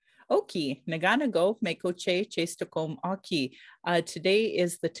Oki, Naganago, Mekoche, Chastakom Oki. Today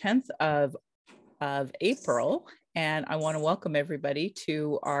is the 10th of April, and I want to welcome everybody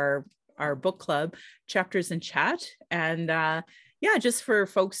to our book club, Chapters in Chat. And yeah, just for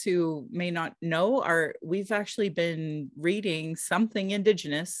folks who may not know, we've actually been reading something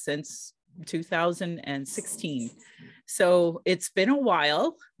Indigenous since 2016. So it's been a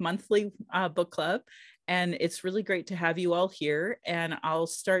while, monthly book club. And it's really great to have you all here. And I'll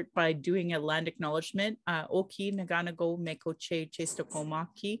start by doing a land acknowledgement. Oki Naganago Mekoche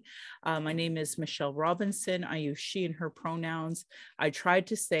Chestokomaki. My name is Michelle Robinson. I use she and her pronouns. I tried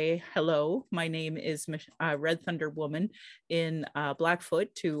to say hello. My name is Red Thunder Woman in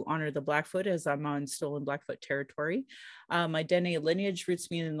Blackfoot to honor the Blackfoot, as I'm on stolen Blackfoot territory. My Dene lineage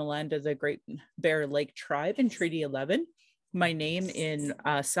roots me in the land of the Great Bear Lake tribe in Treaty 11. My name in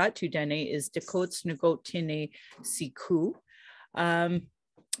Satu Dene is Dekots Nugotine Siku.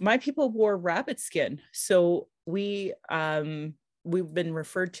 My people wore rabbit skin, so we've been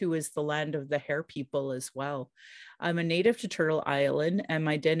referred to as the land of the hair people as well. I'm a native to Turtle Island, and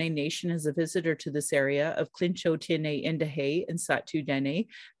my Dene nation is a visitor to this area of Clincho Tine Indahe and Satu Dene,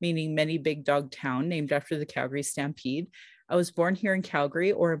 meaning many big dog town, named after the Calgary Stampede. I was born here in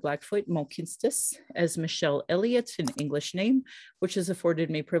Calgary, or in Blackfoot, Mokinstis, as Michelle Elliott, an English name, which has afforded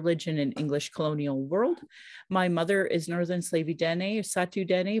me privilege in an English colonial world. My mother is Northern Slavey Dene, Satu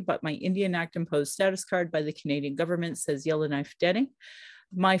Dene, but my Indian Act imposed status card by the Canadian government says Yellowknife Dene.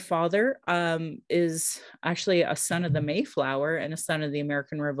 My father is actually a son of the Mayflower and a son of the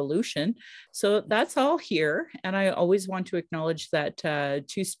American Revolution. So that's all here. And I always want to acknowledge that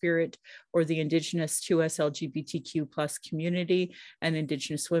Two-Spirit, or the Indigenous 2S LGBTQ plus community, and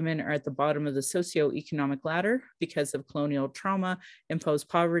Indigenous women are at the bottom of the socioeconomic ladder because of colonial trauma, imposed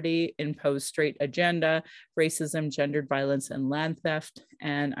poverty, imposed straight agenda, racism, gendered violence, and land theft.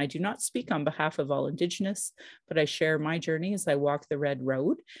 And I do not speak on behalf of all Indigenous, but I share my journey as I walk the red road.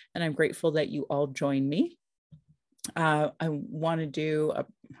 And I'm grateful that you all join me. I want to do,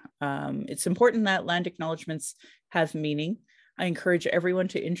 it's important that land acknowledgements have meaning. I encourage everyone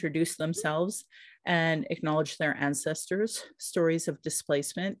to introduce themselves and acknowledge their ancestors, stories of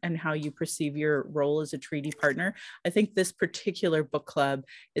displacement, and how you perceive your role as a treaty partner. I think this particular book club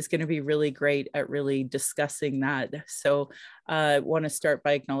is going to be really great at really discussing that. So I want to start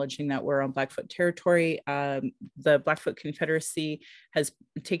by acknowledging that we're on Blackfoot territory. The Blackfoot Confederacy has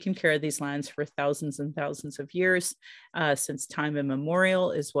taken care of these lands for thousands and thousands of years, since time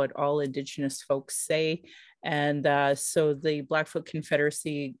immemorial, is what all Indigenous folks say. And so the Blackfoot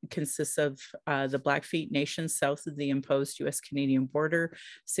Confederacy consists of the Blackfeet nations south of the imposed US-Canadian border,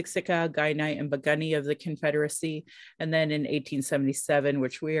 Siksika, Kainai, and Piikani of the Confederacy. And then in 1877,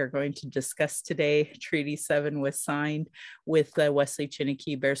 which we are going to discuss today, Treaty 7 was signed with the Wesley,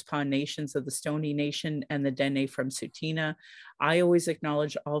 Chiniki, Bears Paw nations of the Stoney Nation and the Dene from Tsuut'ina. I always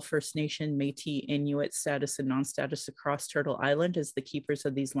acknowledge all First Nation, Métis, Inuit status and non-status across Turtle Island as the keepers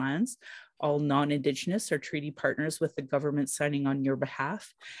of these lands. All non-Indigenous are treaty partners with the government signing on your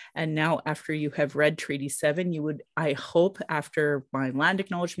behalf. And now, after you have read Treaty 7, you would, I hope, after my land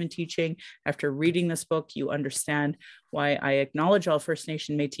acknowledgement teaching, after reading this book, you understand why I acknowledge all First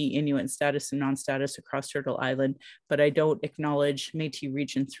Nation, Métis, Inuit status and non-status across Turtle Island, but I don't acknowledge Métis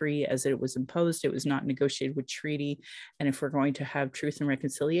Region 3 as it was imposed. It was not negotiated with treaty. And if we're going to have truth and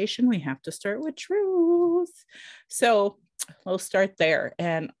reconciliation, we have to start with truth. So we'll start there.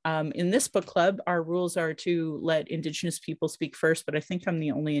 And in this book club, our rules are to let Indigenous people speak first, but I think I'm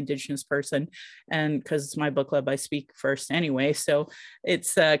the only Indigenous person. And because it's my book club, I speak first anyway. So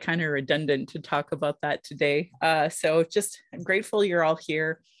it's kind of redundant to talk about that today. So just I'm grateful you're all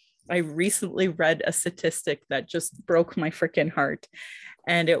here. I recently read a statistic that just broke my freaking heart.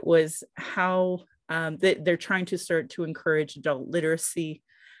 And it was how they're trying to start to encourage adult literacy,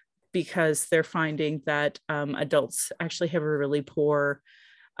 because they're finding that adults actually have a really poor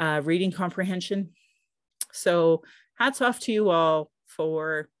reading comprehension. So hats off to you all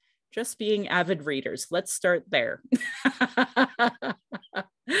for just being avid readers. Let's start there.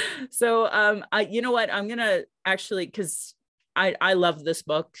 So you know what, I'm gonna actually, because I love this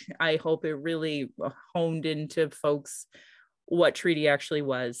book. I hope it really honed into folks what treaty actually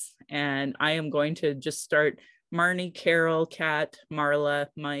was. And I am going to just start Marnie, Carol, Kat, Marla,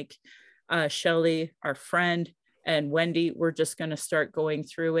 Mike, Shelly, our friend, and Wendy. We're just going to start going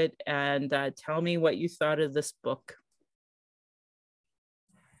through it, and tell me what you thought of this book.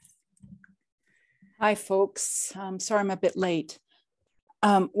 Hi, folks. Sorry I'm a bit late.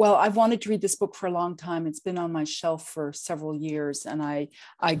 Well, I've wanted to read this book for a long time. It's been on my shelf for several years, and I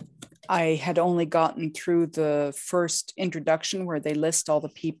had only gotten through the first introduction where they list all the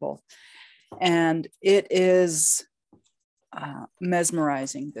people, and it is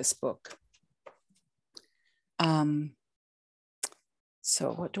mesmerizing, this book.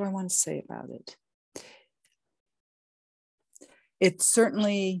 So what do I want to say about it? It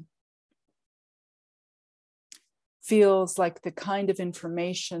certainly feels like the kind of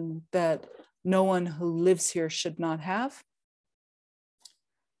information that no one who lives here should not have.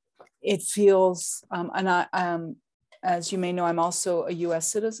 It feels, as you may know, I'm also a US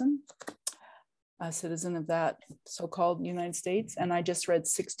citizen, a citizen of that so-called United States. And I just read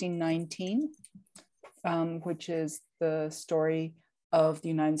 1619, which is the story of the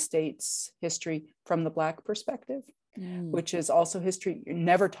United States history from the Black perspective, which is also history you're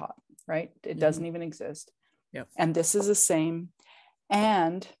never taught, right? It doesn't even exist. Yep. And this is the same.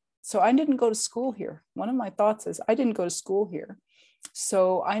 And so I didn't go to school here. One of my thoughts is I didn't go to school here.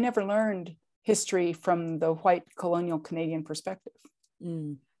 So I never learned history from the white colonial Canadian perspective.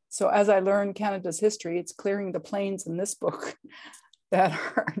 So as I learned Canada's history, it's clearing the plains in this book that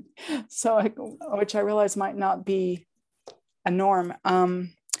are, which I realize might not be a norm.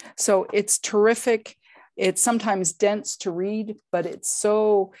 So it's terrific. It's sometimes dense to read, but it's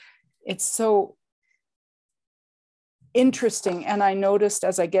so interesting. And I noticed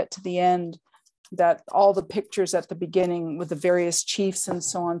as I get to the end that all the pictures at the beginning with the various chiefs and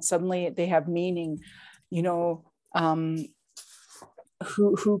so on, suddenly they have meaning, you know,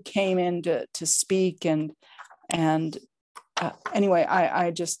 who came in to speak. And anyway,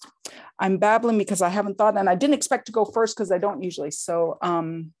 I'm babbling because I haven't thought, and I didn't expect to go first because I don't usually. So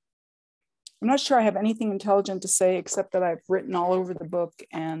I'm not sure I have anything intelligent to say, except that I've written all over the book,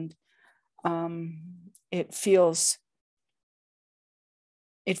 and it feels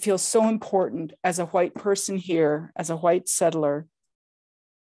so important as a white person here, as a white settler,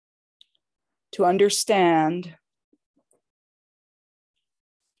 to understand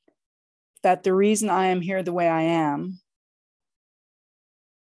that the reason I am here the way I am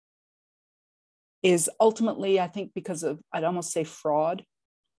is ultimately, I think, because of, I'd almost say, fraud.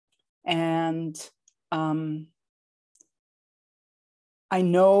 And I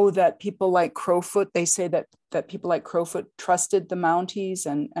know that people like Crowfoot, they say that people like Crowfoot trusted the Mounties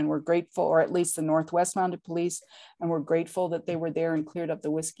and were grateful, or at least the Northwest Mounted Police, and were grateful that they were there and cleared up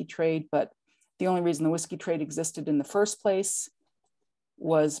the whiskey trade. But the only reason the whiskey trade existed in the first place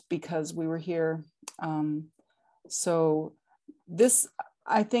was because we were here. So this,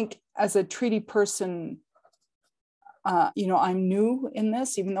 I think, as a treaty person, you know, I'm new in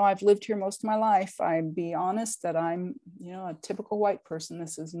this, even though I've lived here most of my life. I'd be honest that I'm, you know, a typical white person.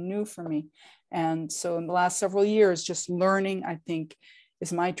 This is new for me. And so in the last several years, just learning, I think,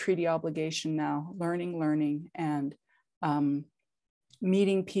 is my treaty obligation now, learning, and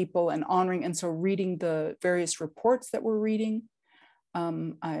meeting people and honoring. And so reading the various reports that we're reading,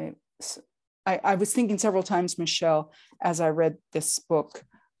 I was thinking several times, Michelle, as I read this book,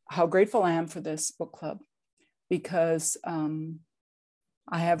 how grateful I am for this book club, because I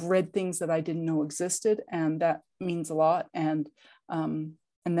have read things that I didn't know existed, and that means a lot. And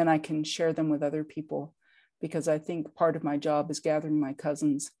then I can share them with other people, because I think part of my job is gathering my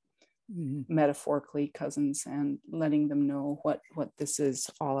cousins, metaphorically cousins, and letting them know what this is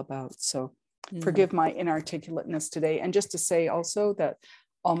all about. So forgive my inarticulateness today. And just to say also that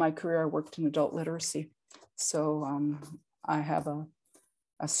all my career I worked in adult literacy. So I have a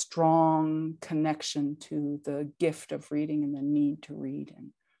strong connection to the gift of reading and the need to read.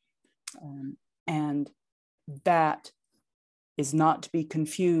 And that is not to be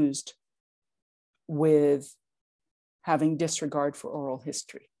confused with having disregard for oral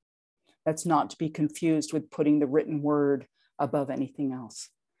history. That's not to be confused with putting the written word above anything else.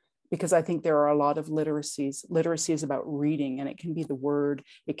 Because I think there are a lot of literacies. Literacy is about reading, and it can be the word,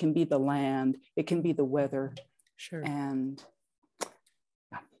 it can be the land, it can be the weather. Sure. And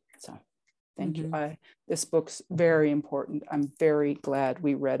so thank you. This book's very important. I'm very glad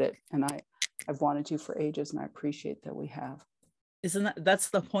we read it, and I've wanted to for ages, and I appreciate that we have.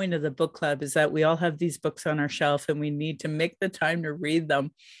 That's the point of the book club, is that we all have these books on our shelf and we need to make the time to read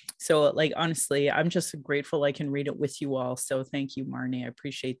them. So like, honestly, I'm just grateful I can read it with you all. So thank you, Marnie. I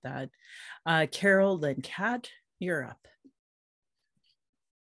appreciate that. Carol, then Kat, you're up.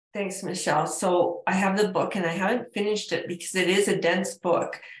 Thanks, Michelle. So I have the book and I haven't finished it because it is a dense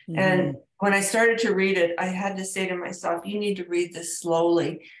book. And when I started to read it, I had to say to myself, you need to read this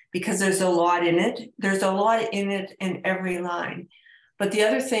slowly, because there's a lot in it. There's a lot in it in every line. But the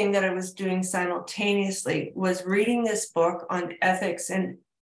other thing that I was doing simultaneously was reading this book on ethics and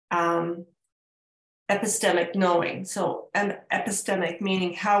epistemic knowing. So epistemic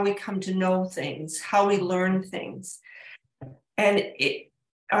meaning how we come to know things, how we learn things. And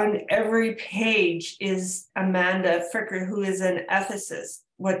on every page is Amanda Fricker, who is an ethicist,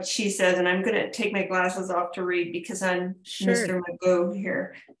 what she says, and I'm going to take my glasses off to read because I'm Mr. Magoo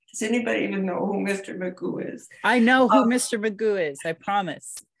here. Does anybody even know who Mr. Magoo is? I know who Mr. Magoo is, I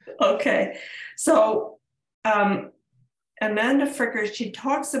promise. Okay, so Amanda Fricker, she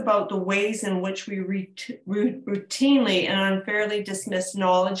talks about the ways in which we routinely and unfairly dismiss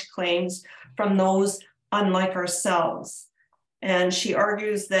knowledge claims from those unlike ourselves. And she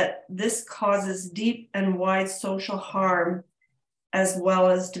argues that this causes deep and wide social harm, as well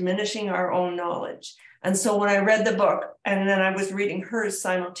as diminishing our own knowledge. And so when I read the book and then I was reading hers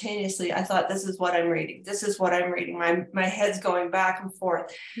simultaneously, I thought, this is what I'm reading. This is what I'm reading. My head's going back and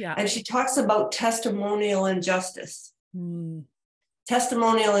forth. Yeah. And she talks about testimonial injustice.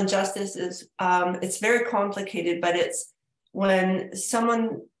 Testimonial injustice is, it's very complicated, but it's when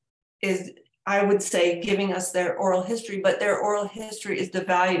someone is, I would say, giving us their oral history, but their oral history is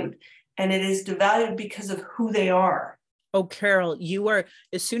devalued, and it is devalued because of who they are. Oh, Carol, you are,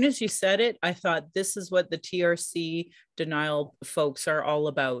 as soon as you said it, I thought this is what the TRC denial folks are all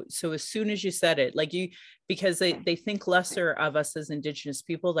about. So as soon as you said it, like you, because they think lesser of us as Indigenous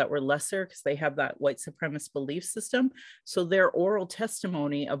people, that we're lesser because they have that white supremacist belief system. So their oral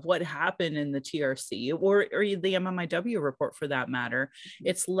testimony of what happened in the TRC or the MMIW report for that matter,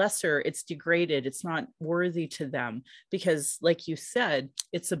 it's lesser, it's degraded, it's not worthy to them because like you said,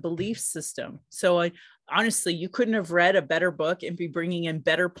 it's a belief system. So honestly, you couldn't have read a better book and be bringing in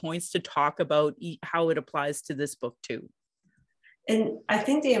better points to talk about how it applies to this book too. And I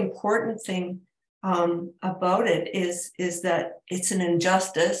think the important thing about it is that it's an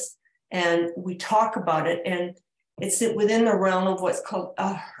injustice, and we talk about it, and it's within the realm of what's called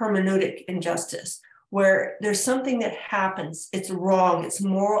a hermeneutic injustice, where there's something that happens, it's wrong, it's a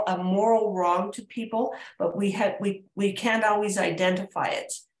moral wrong to people, but we can't always identify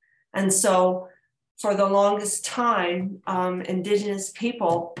it. And so for the longest time, Indigenous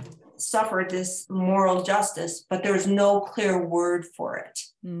people suffered this moral justice, but there's no clear word for it.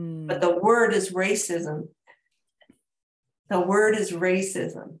 But the word is racism. The word is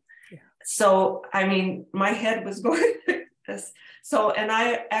racism. Yeah. So, I mean, my head was going like this. So, and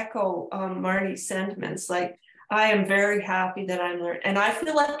I echo Marnie's sentiments. Like, I am very happy that I'm learning. And I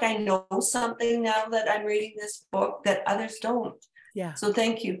feel like I know something now that I'm reading this book that others don't. Yeah. So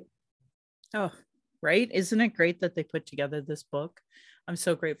thank you. Oh, right. Isn't it great that they put together this book? I'm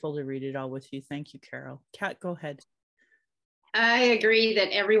so grateful to read it all with you. Thank you, Carol. Kat, go ahead. I agree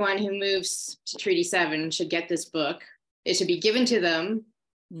that everyone who moves to Treaty 7 should get this book. It should be given to them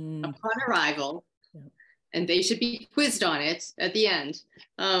upon arrival, and they should be quizzed on it at the end.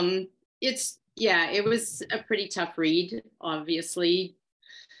 It was a pretty tough read, obviously,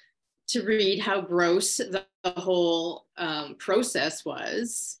 to read how gross the whole process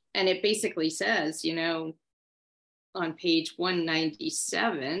was. And it basically says, on page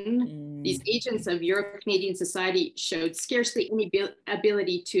 197, these agents of Euro-Canadian society showed scarcely any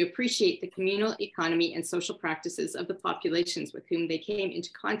ability to appreciate the communal economy and social practices of the populations with whom they came into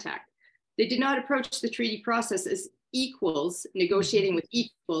contact. They did not approach the treaty process as equals, negotiating with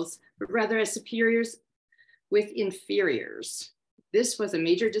equals, but rather as superiors with inferiors. This was a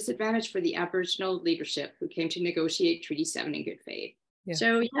major disadvantage for the Aboriginal leadership who came to negotiate Treaty 7 in good faith. Yeah.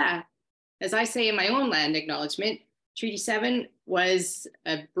 So yeah, as I say in my own land acknowledgement, Treaty 7 was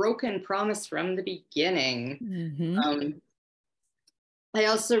a broken promise from the beginning. I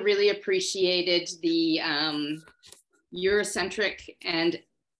also really appreciated the Eurocentric and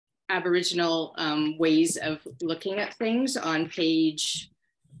Aboriginal ways of looking at things on page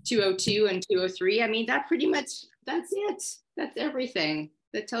 202 and 203. I mean, that pretty much, that's it. That's everything.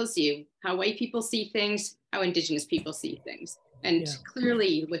 That tells you how white people see things, how Indigenous people see things. And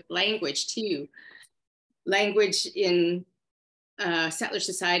clearly with language too. Language in settler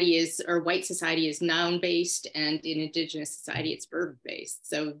society or white society is noun-based, and in Indigenous society it's verb-based.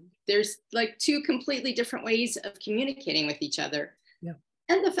 So there's like two completely different ways of communicating with each other. Yeah.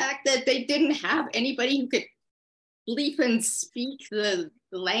 And the fact that they didn't have anybody who could bleep and speak the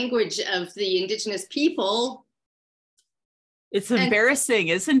language of the Indigenous people. It's embarrassing,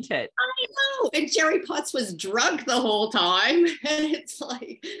 isn't it? I know. And Jerry Potts was drunk the whole time. And it's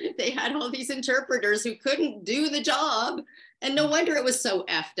like they had all these interpreters who couldn't do the job. And no wonder it was so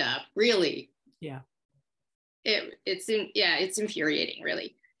effed up, really. Yeah. It's infuriating,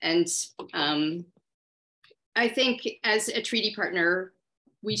 really. And I think as a treaty partner,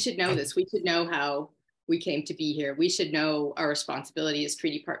 we should know this. We should know how we came to be here. We should know our responsibility as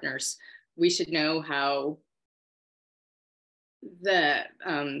treaty partners. We should know how the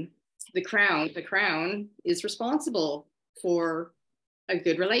crown is responsible for a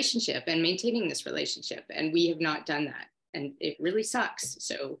good relationship and maintaining this relationship, and we have not done that, and it really sucks.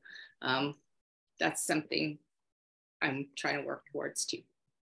 So that's something I'm trying to work towards too.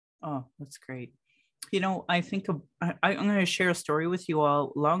 Oh, that's great. You know, I think I'm going to share a story with you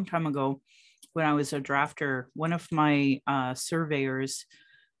all. A long time ago, when I was a drafter, one of my surveyors,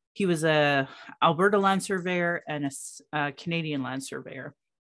 he was a Alberta land surveyor and a Canadian land surveyor.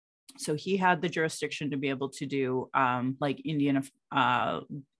 So he had the jurisdiction to be able to do like Indian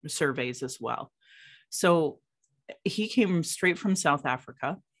surveys as well. So he came straight from South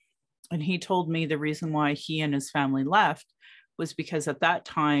Africa, and he told me the reason why he and his family left was because at that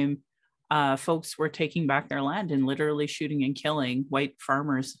time, folks were taking back their land and literally shooting and killing white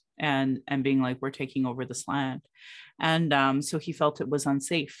farmers and being like, we're taking over this land. And so he felt it was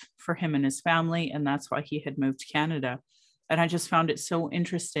unsafe for him and his family. And that's why he had moved to Canada. And I just found it so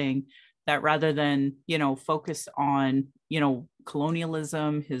interesting that rather than, you know, focus on, you know,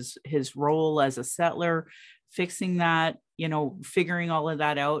 colonialism, his role as a settler, fixing that, you know, figuring all of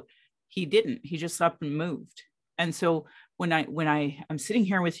that out, he didn't. He just up and moved. And so when I'm sitting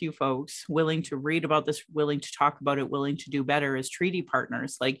here with you folks, willing to read about this, willing to talk about it, willing to do better as treaty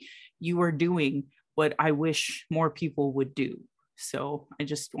partners, like you are doing what I wish more people would do. So I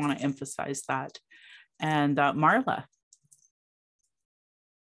just want to emphasize that. And Marla.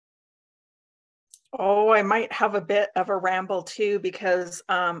 Oh, I might have a bit of a ramble too, because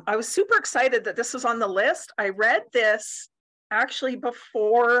I was super excited that this was on the list. I read this actually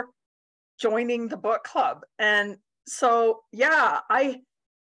before joining the book club. And so, yeah, I'm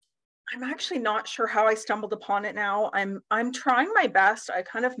actually not sure how I stumbled upon it now. I'm trying my best. I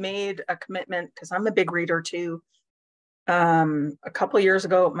kind of made a commitment because I'm a big reader too. A couple of years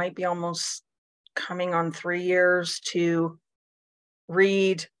ago, it might be almost coming on 3 years, to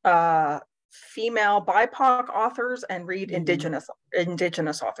read female BIPOC authors and read Indigenous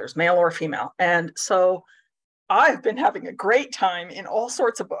authors, male or female. And so I've been having a great time in all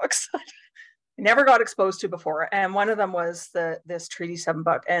sorts of books never got exposed to before. And one of them was this Treaty 7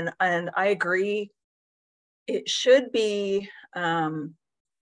 book. And I agree, it should be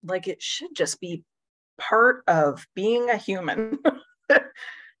like, it should just be part of being a human.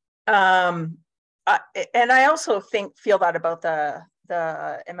 And I also feel that about the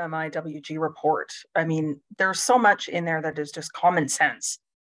MMIWG report. I mean, there's so much in there that is just common sense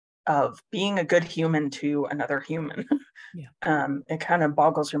of being a good human to another human. Yeah. It kind of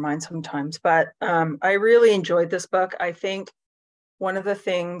boggles your mind sometimes, but I really enjoyed this book. I think one of the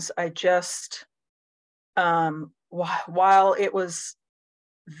things I just, while it was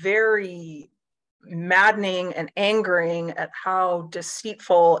very maddening and angering at how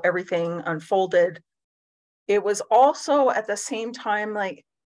deceitful everything unfolded, it was also at the same time like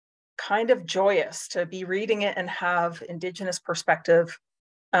kind of joyous to be reading it and have Indigenous perspective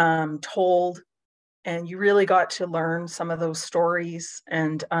told, and you really got to learn some of those stories.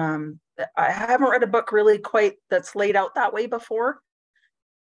 And I haven't read a book really quite that's laid out that way before,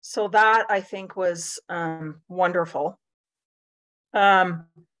 so that I think was wonderful. Yeah,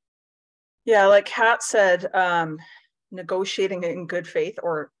 like Kat said, negotiating in good faith,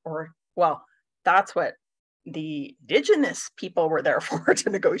 or well, that's what the Indigenous people were there for, to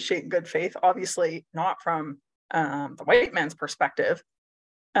negotiate in good faith, obviously not from the white man's perspective.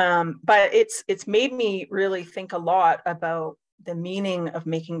 But it's made me really think a lot about the meaning of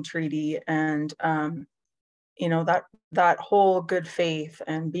making treaty, and you know, that whole good faith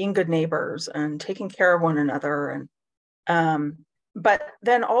and being good neighbors and taking care of one another. And but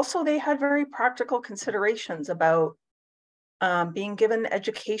then also they had very practical considerations about being given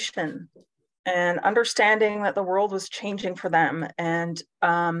education and understanding that the world was changing for them, and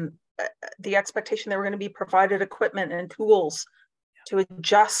the expectation they were going to be provided equipment and tools to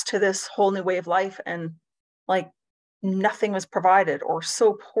adjust to this whole new way of life. And like nothing was provided, or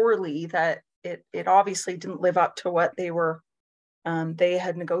so poorly that it obviously didn't live up to what they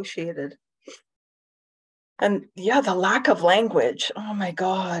had negotiated. And yeah, the lack of language, oh my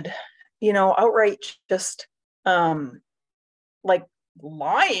God, you know, outright just like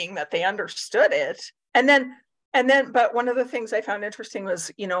lying that they understood it. And then, but one of the things I found interesting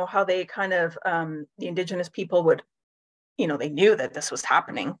was, you know, how they kind of, the Indigenous people would, you know, they knew that this was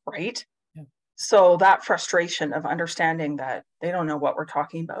happening, right? Yeah. So that frustration of understanding that they don't know what we're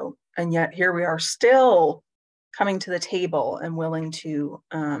talking about. And yet here we are still coming to the table and willing to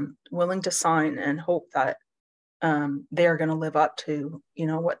sign and hope that they are going to live up to,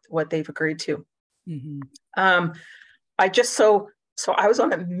 what they've agreed to. Mm-hmm. So I was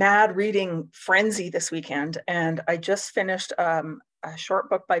on a mad reading frenzy this weekend, and I just finished a short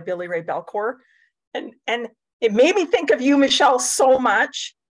book by Billy Ray Belcourt, and it made me think of you, Michelle, so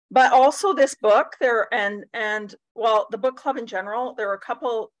much. But also this book there, and well, the book club in general, there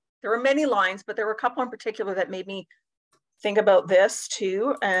were many lines, but there were a couple in particular that made me think about this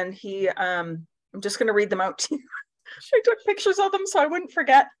too. And I'm just going to read them out to you. I took pictures of them so I wouldn't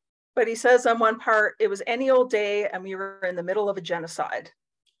forget. But he says on one part, it was any old day and we were in the middle of a genocide.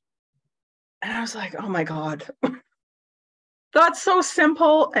 And I was like, oh my God. That's so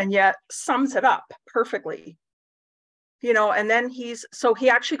simple and yet sums it up perfectly. And then he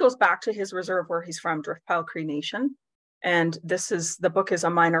actually goes back to his reserve where he's from, Driftpile Cree Nation. And the book is a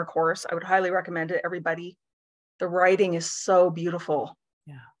minor course. I would highly recommend it, everybody. The writing is so beautiful.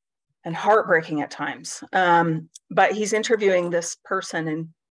 Yeah. And heartbreaking at times. But he's interviewing this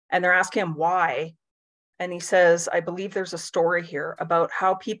person and they're asking him why. And he says, I believe there's a story here about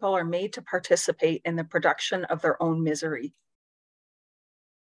how people are made to participate in the production of their own misery.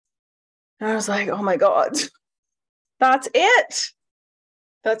 And I was like, oh my God, that's it.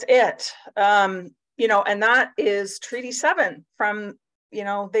 That's it. And that is Treaty 7 from,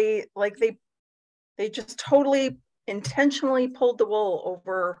 they just totally intentionally pulled the wool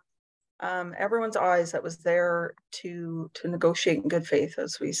over everyone's eyes that was there to negotiate in good faith,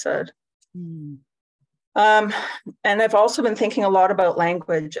 as we said. Mm. And I've also been thinking a lot about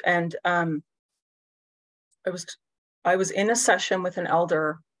language, and I was in a session with an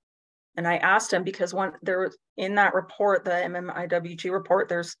elder, and I asked him, because in that report, the MMIWG report,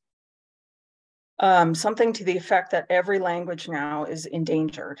 there's something to the effect that every language now is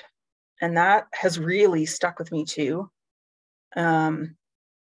endangered, and that has really stuck with me too.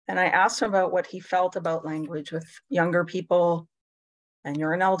 And I asked him about what he felt about language with younger people. And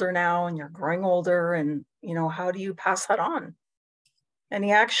you're an elder now and you're growing older. And, how do you pass that on? And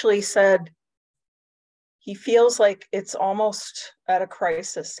he actually said he feels like it's almost at a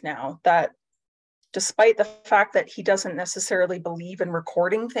crisis now, that despite the fact that he doesn't necessarily believe in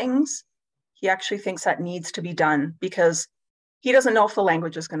recording things, he actually thinks that needs to be done because he doesn't know if the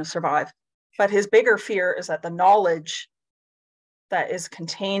language is going to survive. But his bigger fear is that the knowledge that is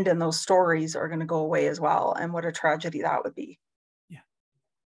contained in those stories are going to go away as well. And what a tragedy that would be. Yeah.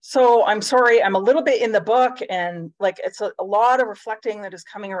 So I'm sorry, I'm a little bit in the book, and it's a lot of reflecting that is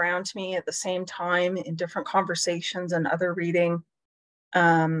coming around to me at the same time in different conversations and other reading.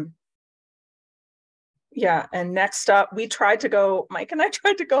 And next up, Mike and I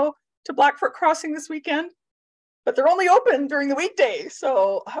tried to go to Blackfoot Crossing this weekend, but they're only open during the weekday.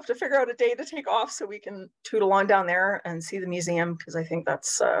 So I'll have to figure out a day to take off so we can toot along down there and see the museum, because I think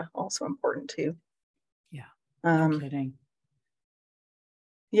that's also important too. Yeah, no kidding.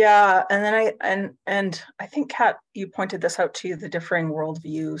 Yeah, and then I think, Kat, you pointed this out too, the differing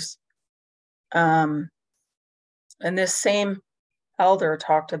worldviews. And this same elder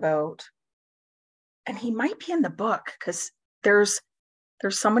talked about, and he might be in the book, because there's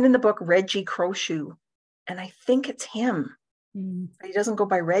someone in the book, Reggie Crowshoe, and I think it's him. But he doesn't go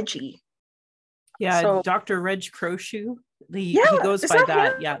by Reggie. Yeah, so, Dr. Reg Crowshoe. He goes by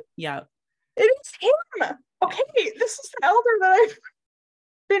that. Yeah. It is him. Okay, this is the elder that I've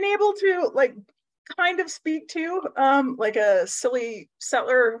been able to kind of speak to, like a silly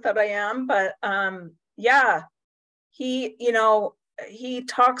settler that I am. But he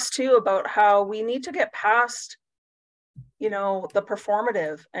talks too about how we need to get past, the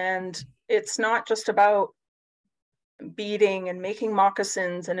performative, and it's not just about beading and making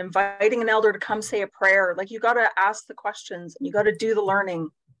moccasins and inviting an elder to come say a prayer. You got to ask the questions and you got to do the learning,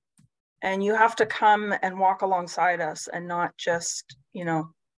 and you have to come and walk alongside us, and not just,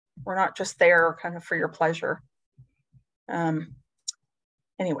 we're not just there kind of for your pleasure.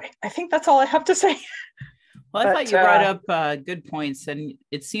 Anyway, I think that's all I have to say. Well, I thought you brought up good points, and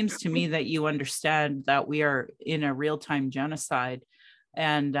it seems to me that you understand that we are in a real-time genocide.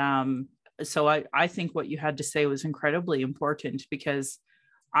 And so I think what you had to say was incredibly important, because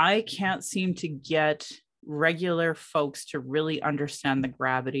I can't seem to get regular folks to really understand the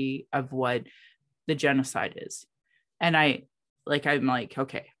gravity of what the genocide is. And I'm like,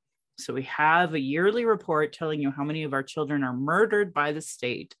 okay, so we have a yearly report telling you how many of our children are murdered by the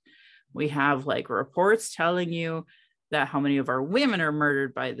state. We have reports telling you that how many of our women are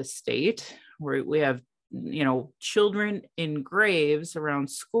murdered by the state. We have, children in graves around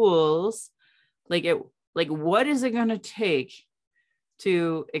schools. What is it going to take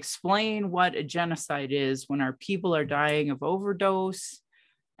to explain what a genocide is when our people are dying of overdose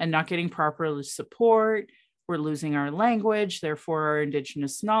and not getting proper support? we're losing our language, therefore our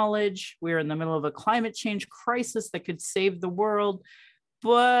Indigenous knowledge. We're in the middle of a climate change crisis that could save the world,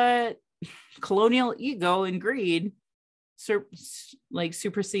 but colonial ego and greed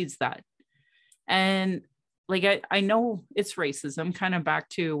supersedes that. And like, I know it's racism, kind of back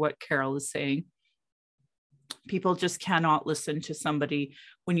to what Carol is saying. People just cannot listen to somebody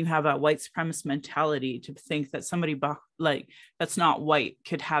when you have a white supremacist mentality to think that somebody like that's not white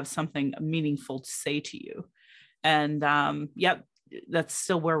could have something meaningful to say to you. And yep, that's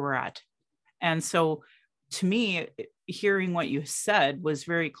still where we're at. And so to me, hearing what you said was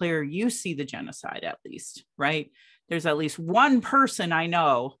very clear. You see the genocide, at least, right? There's at least one person I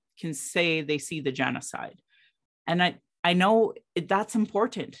know can say they see the genocide. And I know that's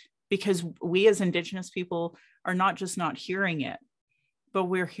important, because we as Indigenous people are not just not hearing it, but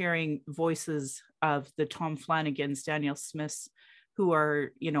we're hearing voices of the Tom Flanagans, Daniel Smiths, who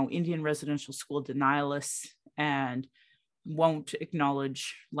are, Indian residential school denialists and won't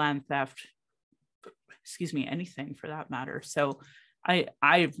acknowledge land theft, anything for that matter. So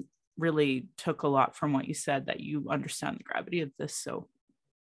I really took a lot from what you said, that you understand the gravity of this. So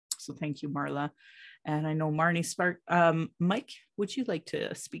thank you, Marla. And I know Marnie Spark. Mike, would you like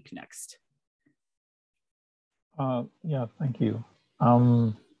to speak next? Yeah, thank you.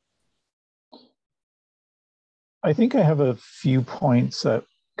 I think I have a few points that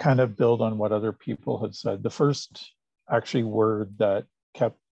kind of build on what other people had said. The first actually word that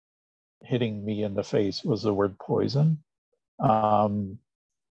kept hitting me in the face was the word poison.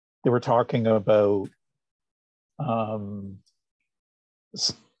 They were talking about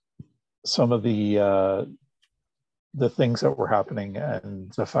some of the things that were happening,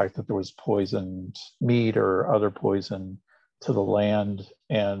 and the fact that there was poisoned meat or other poison to the land,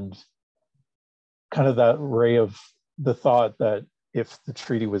 and kind of that ray of the thought that if the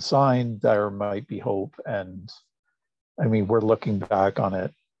treaty was signed, there might be hope. And I mean, we're looking back on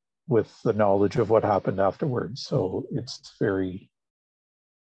it with the knowledge of what happened afterwards. So it's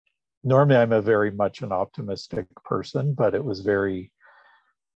normally I'm a very much an optimistic person, but it was very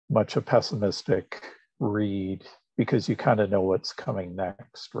much a pessimistic read, because you kind of know what's coming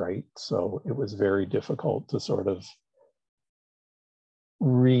next, right? So it was very difficult to sort of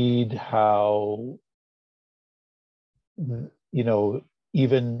read how,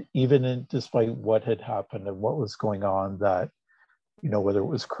 even despite what had happened and what was going on, that, whether it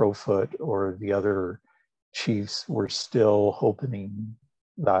was Crowfoot or the other chiefs, were still hoping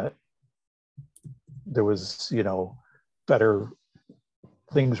that there was, better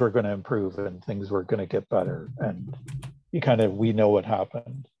things were going to improve and things were going to get better. And we know what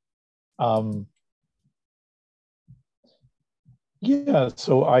happened. Yeah,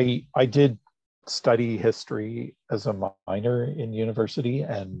 so I did study history as a minor in university,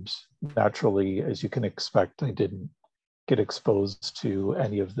 and naturally, as you can expect, I didn't get exposed to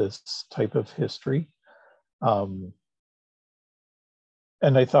any of this type of history.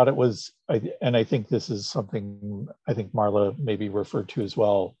 And I thought it was, and I think this is something I think Marla maybe referred to as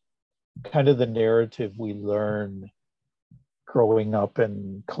well, kind of the narrative we learn growing up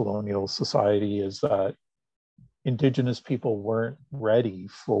in colonial society is that Indigenous people weren't ready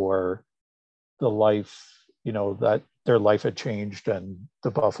for the life, that their life had changed and the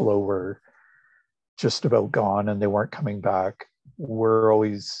buffalo were just about gone and they weren't coming back. We were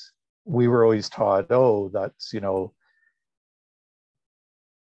always taught, oh, that's,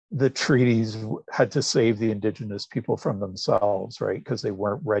 the treaties had to save the Indigenous people from themselves, right? Because they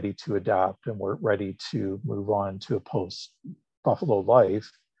weren't ready to adapt and weren't ready to move on to a post-buffalo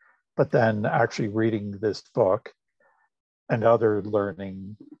life. But then actually reading this book and other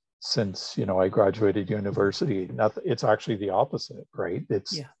learning since, I graduated university, it's actually the opposite, right?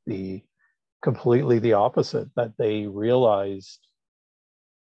 It's completely the opposite, that they realized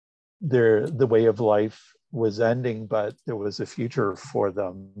the way of life was ending, but there was a future for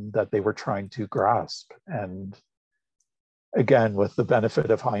them that they were trying to grasp. And again, with the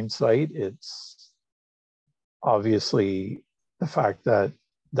benefit of hindsight, it's obviously the fact that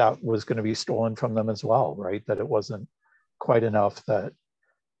that was going to be stolen from them as well, right? That it wasn't quite enough that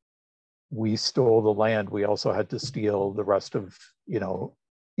we stole the land, we also had to steal the rest of,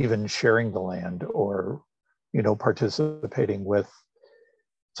 even sharing the land or, participating with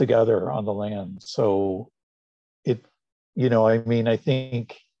together on the land. So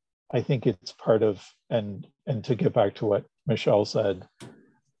I think it's part of, and to get back to what Michelle said,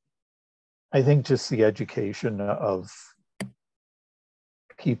 I think just the education of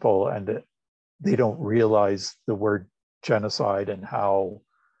people, and they don't realize the word genocide and how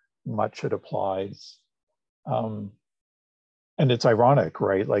much it applies. And and it's ironic,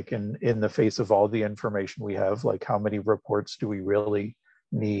 right? Like in the face of all the information we have, like how many reports do we really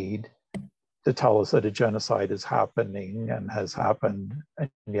need to tell us that a genocide is happening and has happened? And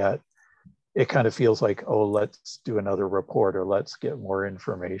yet it kind of feels like, oh, let's do another report or let's get more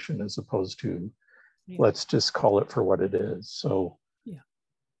information, as opposed to let's just call it for what it is. So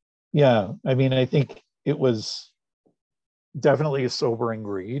yeah, I mean, I think it was definitely a sobering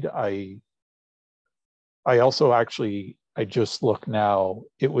read. I also actually, I just look now,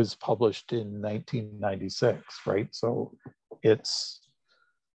 it was published in 1996, right? So it's,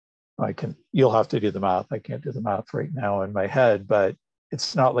 you'll have to do the math. I can't do the math right now in my head, but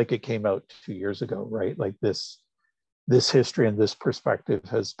it's not like it came out 2 years ago, right? Like this history and this perspective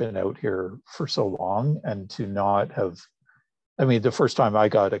has been out here for so long, and to not have, I mean, the first time I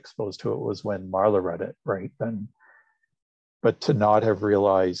got exposed to it was when Marla read it, right? But to not have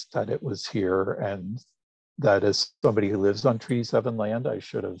realized that it was here, and that as somebody who lives on Treaty 7 land, I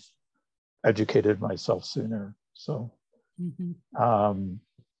should have educated myself sooner. So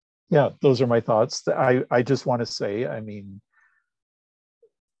yeah, those are my thoughts. I just want to say, I mean,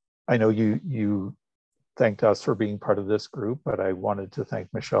 I know you thanked us for being part of this group, but I wanted to thank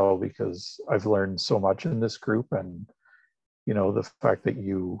Michelle because I've learned so much in this group, and you know, the fact that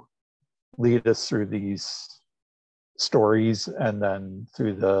you lead us through these stories and then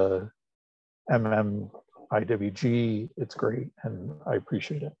through the MMIWG, it's great, and I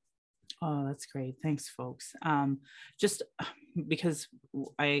appreciate it. Oh, that's great. Thanks, folks. Just because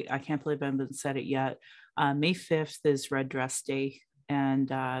I can't believe I haven't said it yet. May 5th is Red Dress Day, and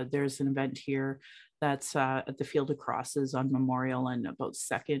there's an event here that's at the Field of Crosses on Memorial and about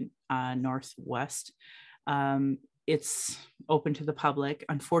 2nd Northwest. It's open to the public.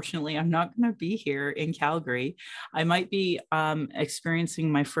 Unfortunately, I'm not going to be here in Calgary. I might be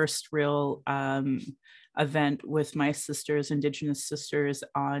experiencing my first real event with my sisters, Indigenous sisters,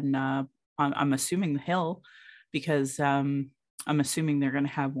 on I'm assuming the Hill, because I'm assuming they're going to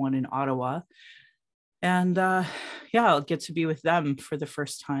have one in Ottawa. And yeah, I'll get to be with them for the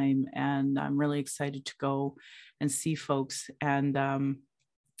first time, and I'm really excited to go and see folks. And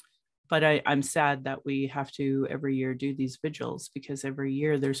but I'm sad that we have to every year do these vigils, because every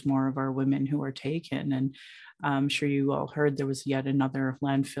year there's more of our women who are taken. And I'm sure you all heard there was yet another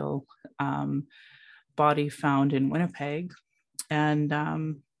landfill body found in Winnipeg. And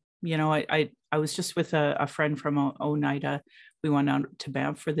you know, I was just with a friend from Oneida. We went out to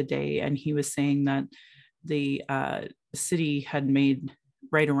Banff for the day, and he was saying that the city had made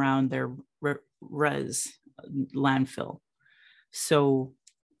right around their res landfill. So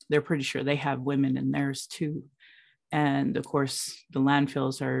they're pretty sure they have women in theirs too. And of course, the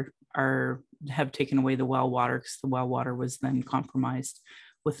landfills have taken away the well water, because the well water was then compromised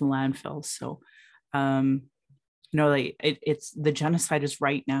with the landfill. So, you know, like it's the genocide is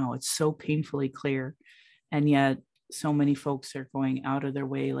right now. It's so painfully clear, and yet so many folks are going out of their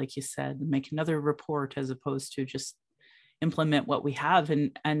way, like you said, and make another report as opposed to just implement what we have.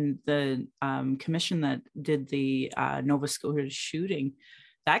 And the commission that did the Nova Scotia shooting,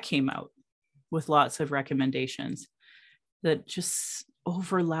 that came out with lots of recommendations that just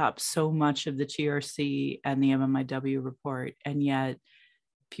overlap so much of the TRC and the MMIW report. And yet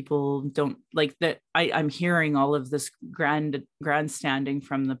people don't like that. I'm hearing all of this grandstanding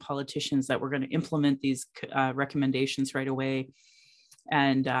from the politicians that we're going to implement these recommendations right away.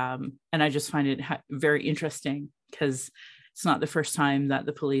 And I just find it very interesting, because it's not the first time that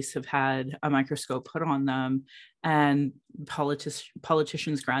the police have had a microscope put on them, and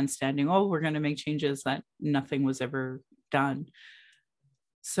politicians grandstanding, oh, we're going to make changes, that nothing was ever done.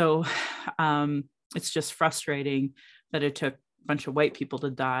 So it's just frustrating that it took a bunch of white people to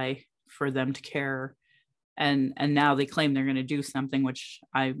die for them to care. And now they claim they're going to do something, which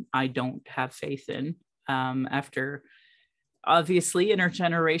I don't have faith in, after obviously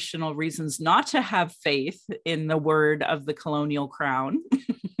intergenerational reasons not to have faith in the word of the colonial crown.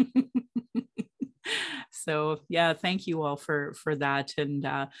 So yeah, thank you all for that.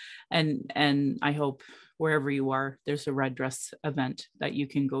 And I hope wherever you are, there's a Red Dress event that you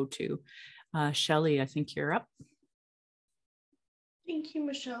can go to. Shelley, I think you're up. Thank you,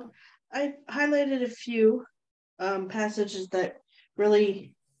 Michelle. I highlighted a few passages that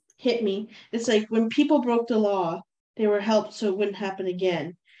really hit me. It's like when people broke the law, they were helped so it wouldn't happen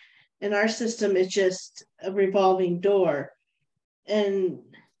again. And our system is just a revolving door. And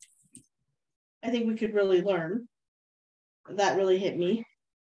I think we could really learn. That really hit me,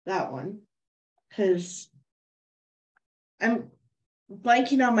 that one. Because I'm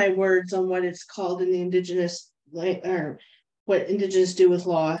blanking on my words on what it's called in the Indigenous, or what Indigenous do with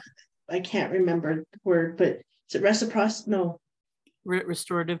law. I can't remember the word, but is it reciprocity? No.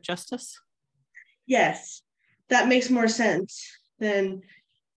 Restorative justice? Yes, that makes more sense than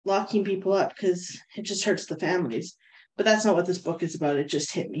locking people up, because it just hurts the families. But that's not what this book is about. It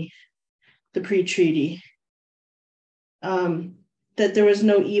just hit me. The pre-treaty. That there was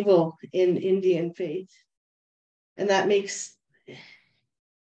no evil in Indian faith. And that makes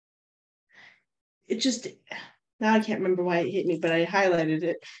it just, now I can't remember why it hit me, but I highlighted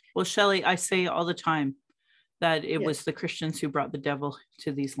it. Well, Shelley, I say all the time that it Yes. was the Christians who brought the devil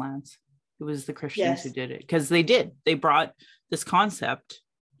to these lands. It was the Christians Yes. who did it, because they brought this concept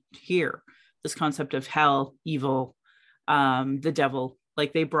here, this concept of hell, evil, the devil.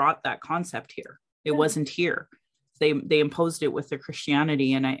 Like, they brought that concept here. It wasn't here. They imposed it with their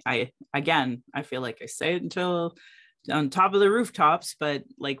Christianity. And I again, I feel like I say it until on top of the rooftops, but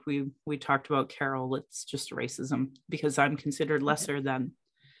like we talked about, Carol, it's just racism, because I'm considered lesser than.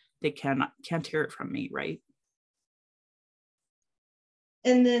 They can't hear it from me, right?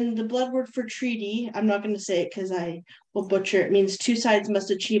 And then the blood word for treaty, I'm not going to say it because I will butcher it, means two sides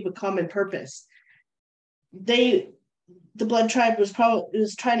must achieve a common purpose. The blood tribe was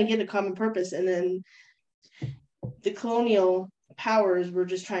trying to get a common purpose, and then the colonial powers were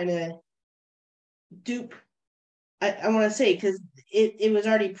just trying to dupe. I want to say, because it was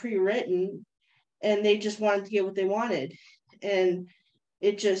already pre-written, and they just wanted to get what they wanted, and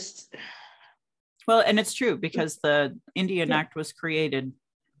it just. Well, and it's true, because the Indian Act was created,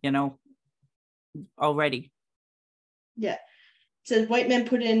 already. Yeah. It says white men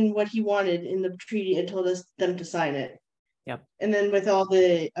put in what he wanted in the treaty and told them to sign it. Yep. And then with all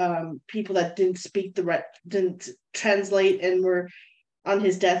the people that didn't didn't translate and were on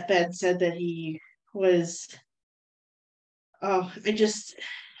his deathbed, said that he was. Oh,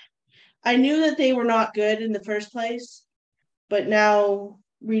 I knew that they were not good in the first place, but now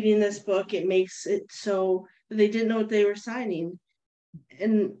reading this book, it makes it so that they didn't know what they were signing.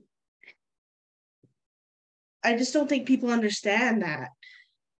 And I just don't think people understand that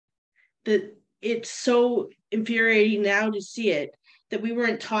it's so infuriating now to see it, that we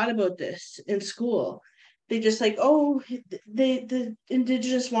weren't taught about this in school. They just like, oh, the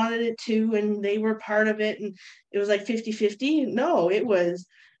Indigenous wanted it too, and they were part of it, and it was like 50-50. No, it was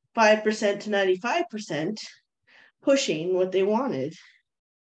 5% to 95% pushing what they wanted.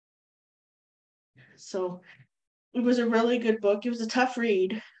 So it was a really good book. It was a tough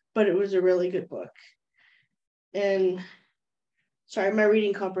read, but it was a really good book. And sorry, my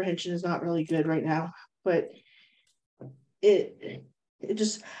reading comprehension is not really good right now, but it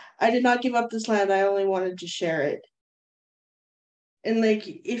just, I did not give up this land. I only wanted to share it. And like,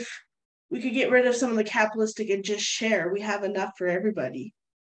 if we could get rid of some of the capitalistic and just share, we have enough for everybody.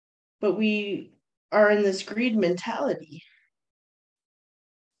 But we are in this greed mentality.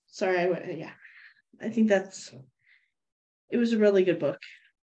 Sorry, I think it was a really good book.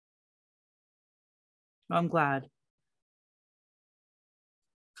 I'm glad.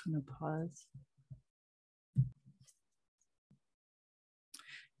 I'm gonna pause.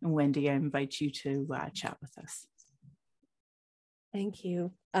 And Wendy, I invite you to chat with us. Thank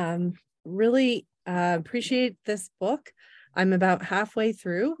you. Really appreciate this book. I'm about halfway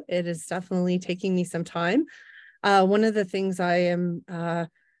through. It is definitely taking me some time. One of the things I am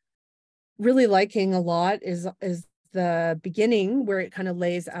really liking a lot is the beginning, where it kind of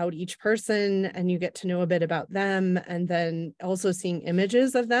lays out each person and you get to know a bit about them, and then also seeing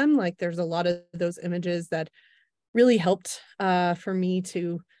images of them. Like, there's a lot of those images that really helped for me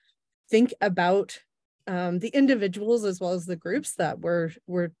to think about the individuals as well as the groups that were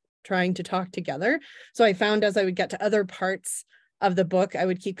trying to talk together. So I found as I would get to other parts of the book, I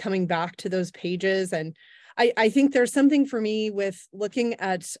would keep coming back to those pages. And I think there's something for me with looking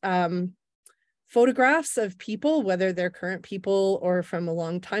at photographs of people, whether they're current people or from a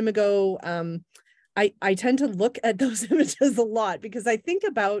long time ago. I tend to look at those images a lot, because I think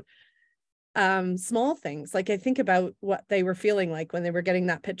about small things. Like, I think about what they were feeling like when they were getting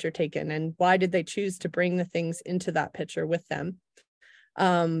that picture taken, and why did they choose to bring the things into that picture with them.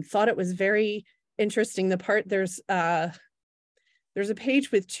 Thought it was very interesting. The part, there's a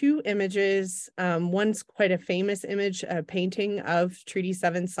page with two images. One's quite a famous image, a painting of Treaty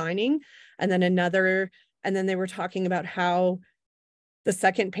 7 signing, and then another, and then they were talking about how the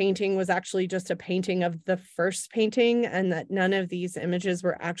second painting was actually just a painting of the first painting, and that none of these images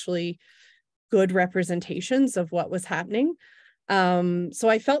were actually good representations of what was happening. So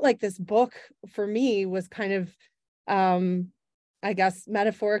I felt like this book for me was kind of, I guess,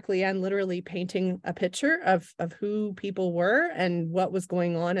 metaphorically and literally painting a picture of who people were and what was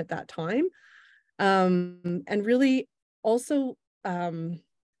going on at that time. And really also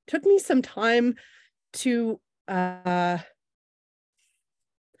took me some time to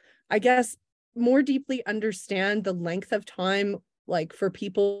I guess, more deeply understand the length of time, like for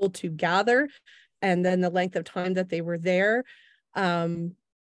people to gather, and then the length of time that they were there, and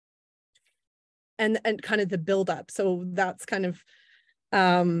kind of the buildup. So that's kind of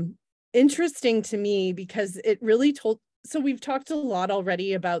interesting to me, because it really told. So we've talked a lot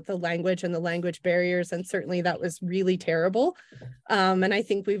already about the language and the language barriers, and certainly that was really terrible. And I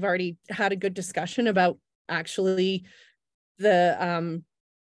think we've already had a good discussion about actually the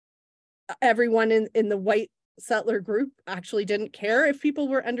everyone in the white settler group actually didn't care if people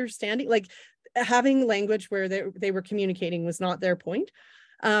were understanding, like having language where they were communicating was not their point.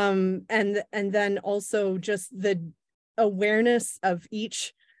 And then also just the awareness of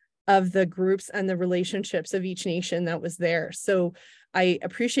each of the groups and the relationships of each nation that was there. So I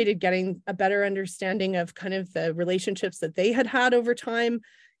appreciated getting a better understanding of kind of the relationships that they had had over time,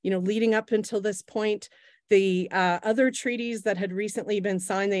 leading up until this point. The other treaties that had recently been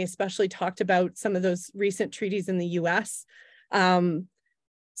signed, they especially talked about some of those recent treaties in the US.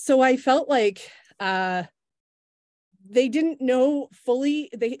 So I felt like they didn't know fully,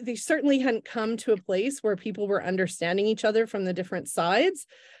 they certainly hadn't come to a place where people were understanding each other from the different sides,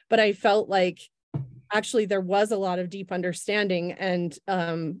 but I felt like actually there was a lot of deep understanding, and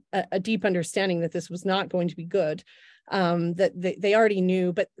a deep understanding that this was not going to be good, that they already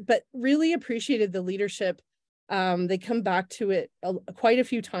knew, but really appreciated the leadership. They come back to it quite a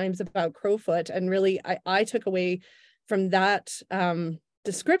few times about Crowfoot, and really I took away from that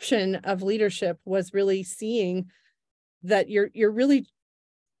description of leadership was really seeing that you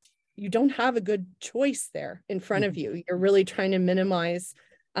don't have a good choice there in front of you. You're really trying to minimize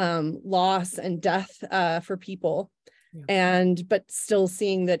loss and death for people, but still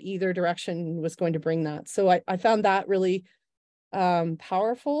seeing that either direction was going to bring that. So I found that really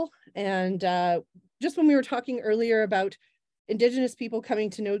powerful. And just when we were talking earlier about Indigenous people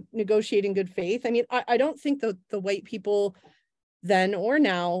coming to negotiate in good faith, I mean, I don't think the white people then or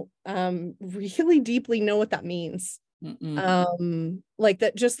now really deeply know what that means. Like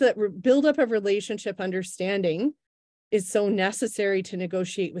that, just that buildup of relationship understanding is so necessary to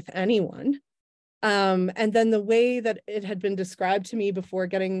negotiate with anyone. And then the way that it had been described to me before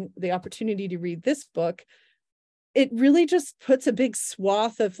getting the opportunity to read this book, it really just puts a big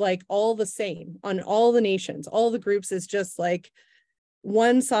swath of like all the same on all the nations, all the groups, is just like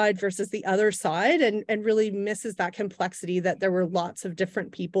one side versus the other side, and really misses that complexity that there were lots of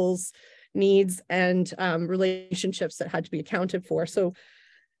different people's needs and relationships that had to be accounted for. So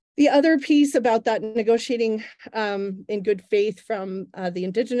the other piece about that negotiating in good faith from the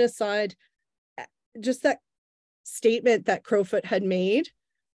Indigenous side, just that statement that Crowfoot had made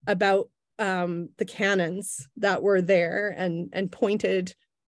about the cannons that were there and pointed,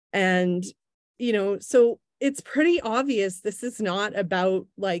 and so it's pretty obvious this is not about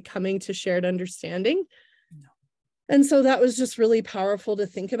like coming to shared understanding. And so that was just really powerful to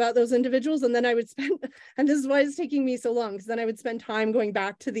think about those individuals. And then I would spend, and this is why it's taking me so long, because then I would spend time going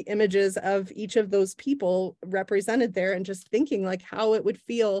back to the images of each of those people represented there, and just thinking like how it would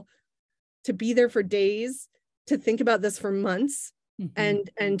feel to be there for days, to think about this for months, and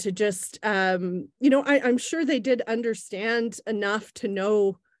to just, I'm sure they did understand enough to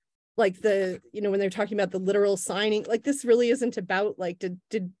know, like when they're talking about the literal signing, like this really isn't about like,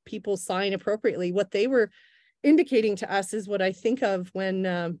 did people sign appropriately? What they were indicating to us is what I think of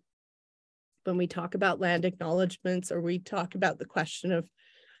when we talk about land acknowledgements, or we talk about the question of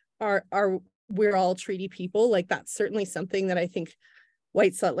we're all treaty people. Like that's certainly something that I think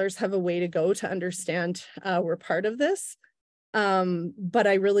white settlers have a way to go to understand we're part of this. But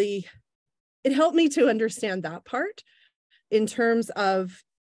it helped me to understand that part in terms of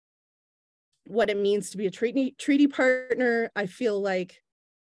what it means to be a treaty partner. I feel like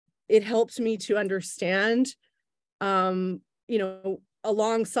it helped me to understand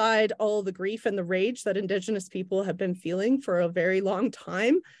alongside all the grief and the rage that Indigenous people have been feeling for a very long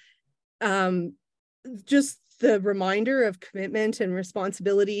time, just the reminder of commitment and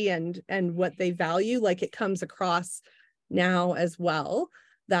responsibility and what they value, like it comes across now as well,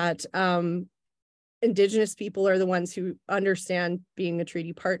 that Indigenous people are the ones who understand being a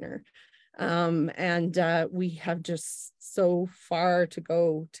treaty partner. And we have just so far to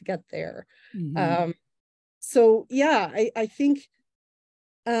go to get there. So yeah, I think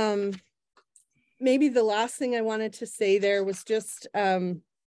maybe the last thing I wanted to say there was just, so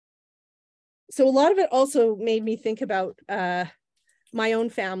a lot of it also made me think about my own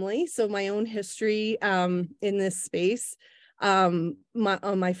family, so my own history in this space. On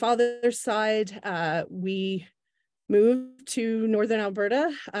my father's side, we moved to Northern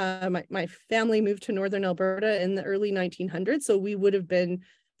Alberta. My family moved to Northern Alberta in the early 1900s, so we would have been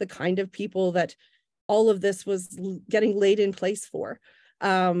the kind of people that all of this was getting laid in place for.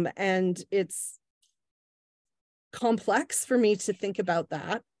 And it's complex for me to think about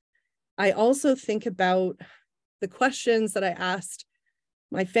that. I also think about the questions that I asked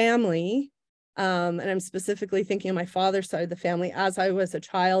my family, and I'm specifically thinking of my father's side of the family as I was a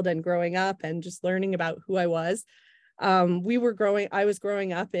child and growing up and just learning about who I was. I was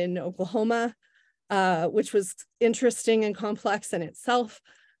growing up in Oklahoma, which was interesting and complex in itself,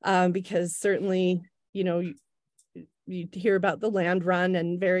 because certainly, you know, you hear about the land run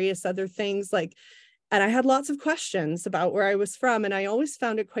and various other things like, and I had lots of questions about where I was from. And I always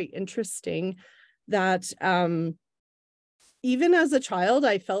found it quite interesting that even as a child,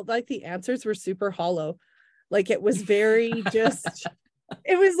 I felt like the answers were super hollow. Like it was very just,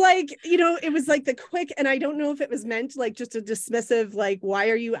 it was like, you know, it was like the quick, and I don't know if it was meant like just a dismissive, like, why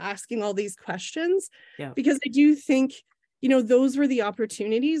are you asking all these questions? Yeah. Because I do think, you know, those were the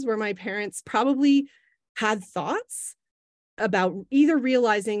opportunities where my parents probably had thoughts about either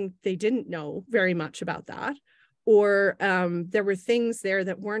realizing they didn't know very much about that, or there were things there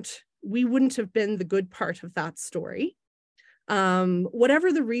that we wouldn't have been the good part of that story.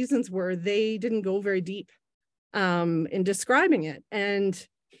 Whatever the reasons were, they didn't go very deep in describing it. And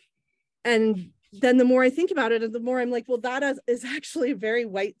then the more I think about it, the more I'm like, well, that is actually a very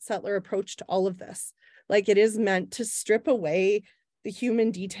white settler approach to all of this. Like it is meant to strip away the human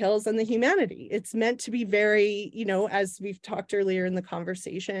details and the humanity. It's meant to be very, you know, as we've talked earlier in the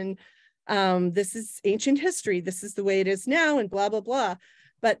conversation, this is ancient history. This is the way it is now and blah, blah, blah.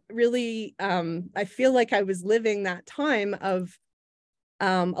 But really, I feel like I was living that time of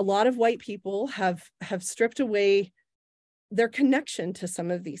a lot of white people have stripped away their connection to some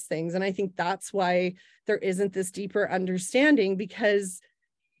of these things. And I think that's why there isn't this deeper understanding, because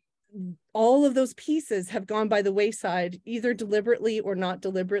all of those pieces have gone by the wayside, either deliberately or not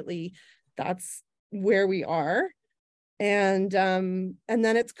deliberately. That's where we are. And then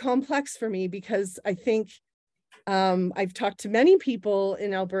it's complex for me, because I think I've talked to many people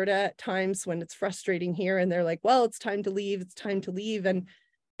in Alberta at times when it's frustrating here, and they're like, well, it's time to leave. It's time to leave. And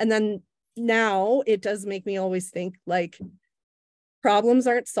then now it does make me always think like problems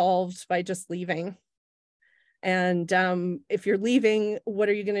aren't solved by just leaving. And if you're leaving, what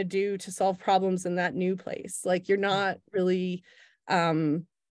are you going to do to solve problems in that new place? Like you're not really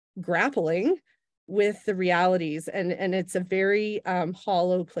grappling with the realities, and it's a very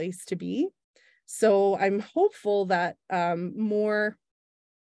hollow place to be. So I'm hopeful that more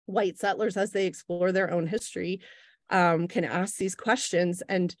white settlers, as they explore their own history, can ask these questions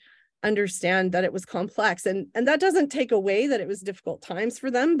and understand that it was complex. And that doesn't take away that it was difficult times for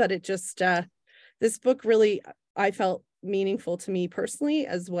them, but it just, this book really, I felt meaningful to me personally,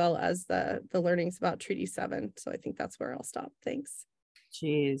 as well as the learnings about Treaty 7. So I think that's where I'll stop. Thanks.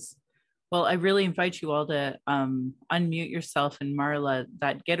 Jeez. Well, I really invite you all to unmute yourself. And Marla,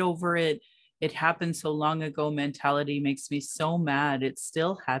 that get over it. It happened so long ago mentality makes me so mad. It's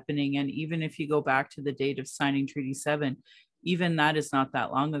still happening. And even if you go back to the date of signing Treaty 7, even that is not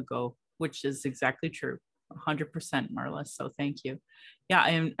that long ago, which is exactly true. 100%, Marla. So thank you.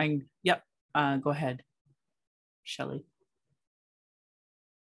 Yeah, yep. Go ahead, Shelley.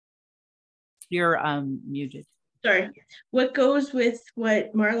 You're muted. Sorry. What goes with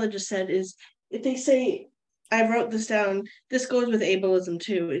what Marla just said is, if they say, I wrote this down, this goes with ableism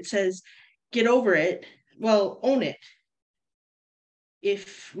too. It says, get over it. Well, own it.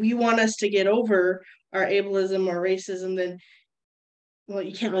 If you want us to get over our ableism or racism, then, well,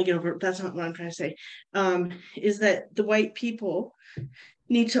 you can't really get over it. That's not what I'm trying to say. Is that the white people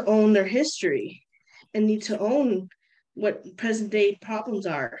need to own their history and need to own what present day problems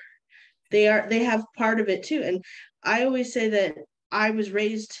are. They have part of it too. And I always say that I was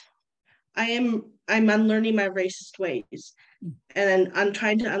raised, I'm unlearning my racist ways, and I'm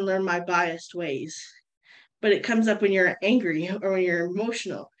trying to unlearn my biased ways. But it comes up when you're angry or when you're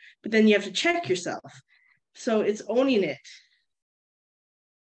emotional, but then you have to check yourself. So it's owning it.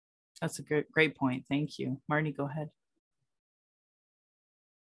 That's a great point. Thank you. Marnie, go ahead.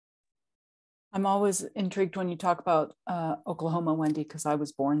 I'm always intrigued when you talk about Oklahoma, Wendy, because I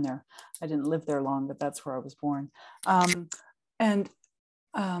was born there. I didn't live there long, but that's where I was born. I'm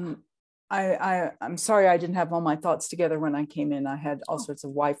sorry I didn't have all my thoughts together when I came in. I had all sorts of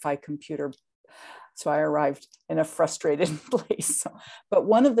Wi-Fi computer, so I arrived in a frustrated place. But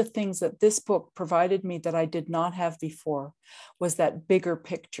one of the things that this book provided me that I did not have before was that bigger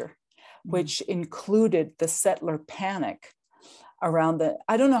picture, which included the settler panic around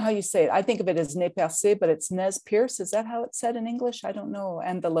I don't know how you say it. I think of it as Nez Perce, but it's Nez Perce. Is that how it's said in English? I don't know.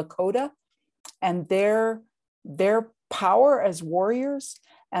 And the Lakota and their power as warriors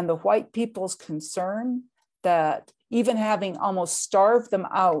and the white people's concern that even having almost starved them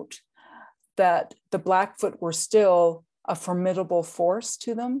out, that the Blackfoot were still a formidable force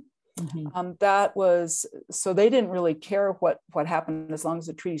to them. That was, so they didn't really care what happened as long as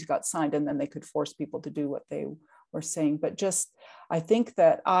the treaties got signed, and then they could force people to do what they were saying. But just, I think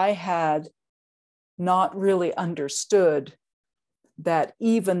that I had not really understood that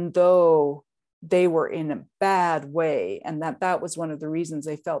even though they were in a bad way, and that was one of the reasons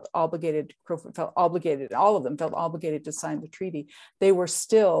they felt obligated, Crowfoot felt obligated, all of them felt obligated to sign the treaty, they were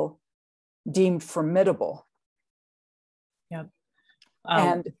still deemed formidable. Yep.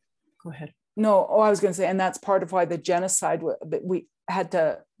 And go ahead. No, I was going to say, and that's part of why the genocide, we had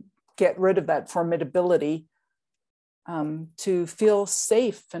to get rid of that formidability to feel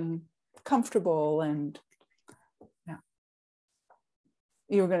safe and comfortable. And yeah,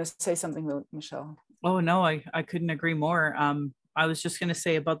 you were going to say something, Michelle. Oh no, I couldn't agree more. I was just going to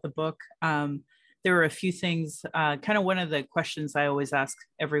say about the book. There were a few things. Kind of one of the questions I always ask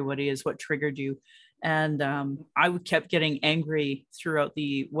everybody is what triggered you. And I kept getting angry throughout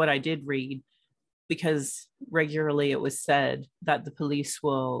what I did read, because regularly it was said that the police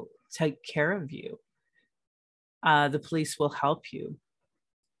will take care of you. The police will help you.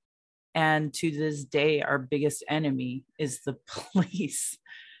 And to this day, our biggest enemy is the police,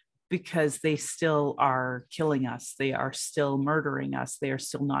 because they still are killing us. They are still murdering us. They are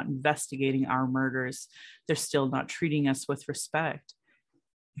still not investigating our murders. They're still not treating us with respect.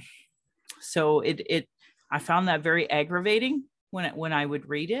 So I found that very aggravating when I would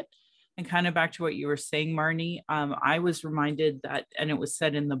read it. And kind of back to what you were saying, Marnie, I was reminded that, and it was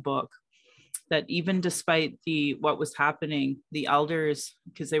said in the book, that even despite what was happening, the elders,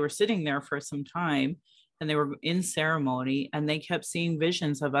 because they were sitting there for some time and they were in ceremony, and they kept seeing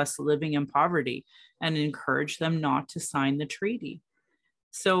visions of us living in poverty and encouraged them not to sign the treaty.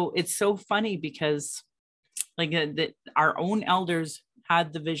 So it's so funny because that our own elders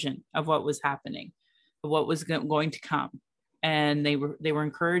had the vision of what was happening, of what was going to come, and they were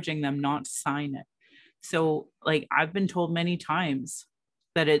encouraging them not to sign it. So I've been told many times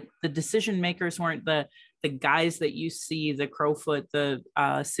that the decision makers weren't the guys that you see, the Crowfoot, the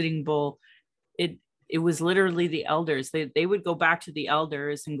Sitting Bull. It was literally the elders. They would go back to the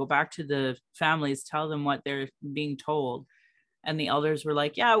elders and go back to the families, tell them what they're being told. And the elders were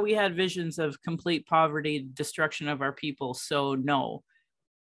like, yeah, we had visions of complete poverty, destruction of our people. So no,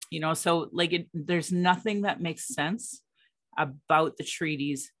 so there's nothing that makes sense about the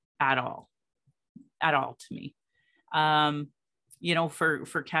treaties at all to me.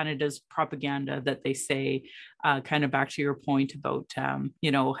 For Canada's propaganda that they say, kind of back to your point about,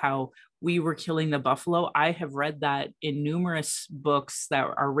 how we were killing the buffalo. I have read that in numerous books that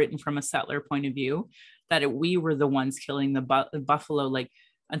are written from a settler point of view, that we were the ones killing the buffalo,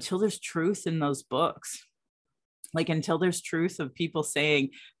 until there's truth in those books. Until there's truth of people saying,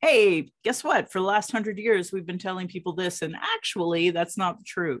 hey, guess what? For the last 100 years, we've been telling people this, and actually that's not the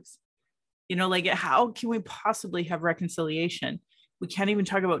truth. How can we possibly have reconciliation? We can't even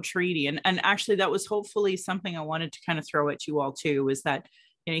talk about treaty. And actually that was hopefully something I wanted to kind of throw at you all too, is that,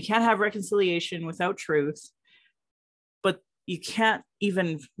 you can't have reconciliation without truth, but you can't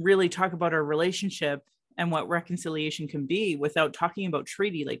even really talk about our relationship and what reconciliation can be without talking about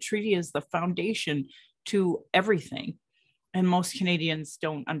treaty. Treaty is the foundation to everything. And most Canadians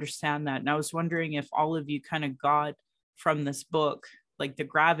don't understand that. And I was wondering if all of you kind of got from this book, the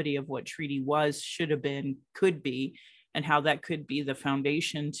gravity of what treaty was, should have been, could be, and how that could be the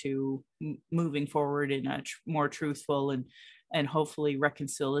foundation to moving forward in a more truthful and hopefully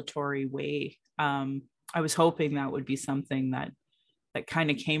reconciliatory way. I was hoping that would be something that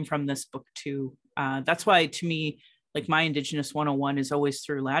kind of came from this book too. That's why, to me, my Indigenous 101 is always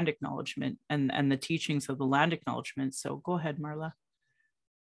through land acknowledgement and the teachings of the land acknowledgement. So go ahead, Marla.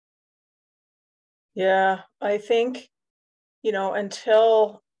 Yeah, I think,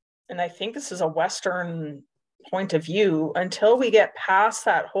 until, and I think this is a Western point of view, until we get past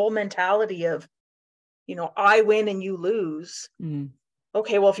that whole mentality of, I win and you lose.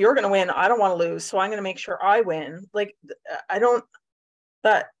 Okay, well, if you're going to win, I don't want to lose, so I'm going to make sure I win. I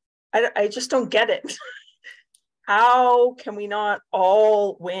just don't get it. How can we not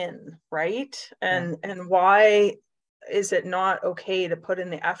all win, right? And why is it not okay to put in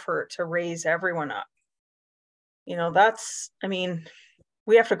the effort to raise everyone up? We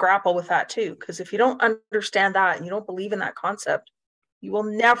have to grapple with that too, because if you don't understand that and you don't believe in that concept, you will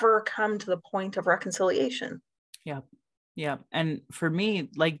never come to the point of reconciliation. Yeah. And for me,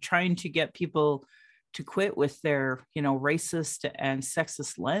 trying to get people to quit with their, racist and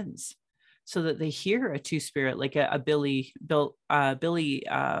sexist lens, so that they hear a two-spirit, like a Billy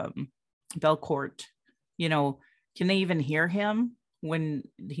Belcourt, you know, can they even hear him when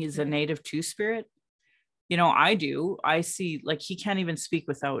he's a native two-spirit? You know, I see, like, he can't even speak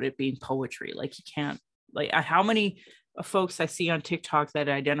without it being poetry. Like, he can't, like, how many folks I see on TikTok that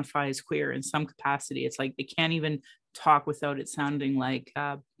identify as queer in some capacity, it's like they can't even talk without it sounding like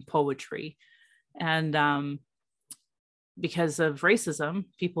poetry. And because of racism,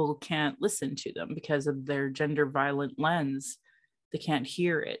 people can't listen to them because of their gender violent lens. They can't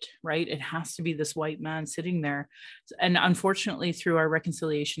hear it, right? It has to be this white man sitting there. And unfortunately, through our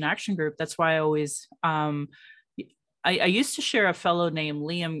Reconciliation Action Group, that's why I always, I used to share a fellow named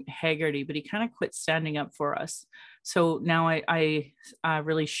Liam Haggerty, but he kind of quit standing up for us. So now I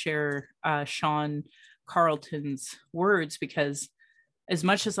really share Sean Carlton's words, because as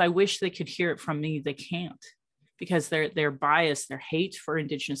much as I wish they could hear it from me, they can't, because their bias, their hate for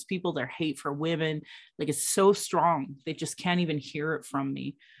Indigenous people, their hate for women, like, it's so strong. They just can't even hear it from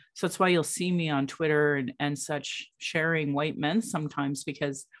me. So that's why you'll see me on Twitter and such sharing white men sometimes,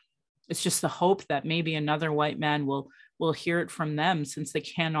 because it's just the hope that maybe another white man will hear it from them, since they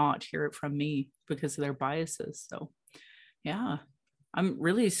cannot hear it from me because of their biases. So yeah, I'm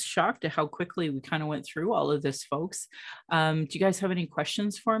really shocked at how quickly we kind of went through all of this, folks. Do you guys have any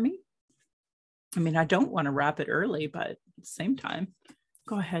questions for me? I mean, I don't want to wrap it early, but at the same time,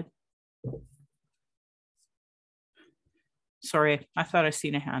 go ahead. Sorry, I thought I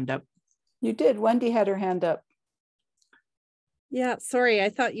seen a hand up. You did. Wendy had her hand up. Yeah, sorry. I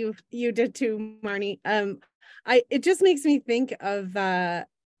thought you did too, Marnie. It just makes me think of I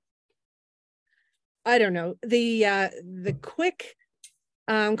don't know, the quick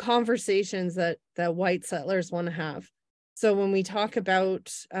conversations that white settlers want to have. So when we talk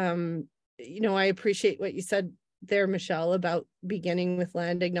about you know, I appreciate what you said there, Michelle, about beginning with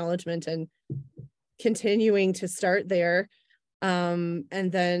land acknowledgement and continuing to start there. And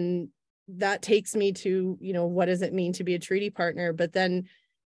then that takes me to, you know, what does it mean to be a treaty partner? But then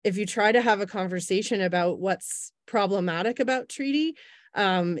if you try to have a conversation about what's problematic about treaty,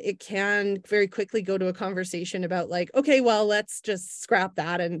 it can very quickly go to a conversation about, like, okay, well, let's just scrap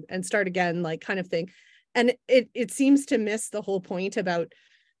that and start again, like, kind of thing. And it seems to miss the whole point about,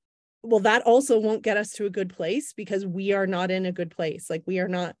 well, that also won't get us to a good place, because we are not in a good place. Like, we are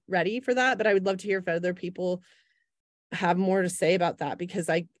not ready for that. But I would love to hear if other people have more to say about that, because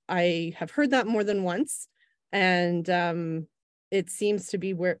I have heard that more than once. And it seems to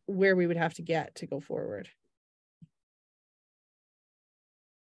be where we would have to get to go forward.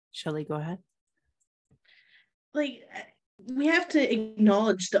 Shelley, go ahead. Like, we have to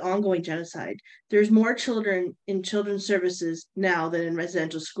acknowledge the ongoing genocide. There's more children in children's services now than in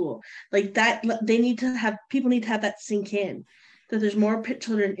residential school. Like, that, people need to have that sink in, that there's more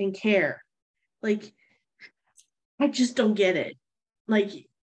children in care. Like, I just don't get it. Like,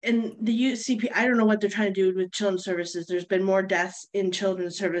 and the UCP, I don't know what they're trying to do with children's services. There's been more deaths in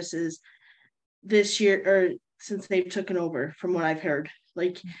children's services this year, or since they've taken over, from what I've heard.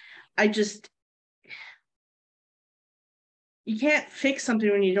 Like, you can't fix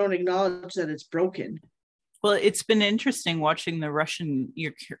something when you don't acknowledge that it's broken. Well, it's been interesting watching the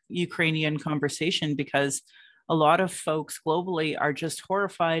Russian-Ukrainian conversation, because a lot of folks globally are just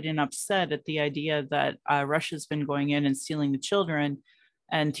horrified and upset at the idea that Russia's been going in and stealing the children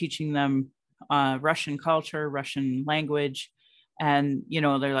and teaching them Russian culture, Russian language. And, you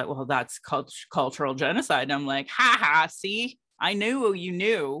know, they're like, well, that's cultural genocide. And I'm like, ha, see, I knew you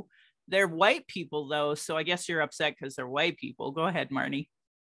knew. They're white people, though, so I guess you're upset because they're white people. Go ahead, Marnie.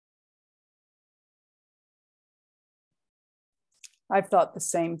 I've thought the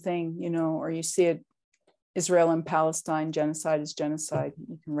same thing, you know, or you see it, Israel and Palestine, genocide is genocide.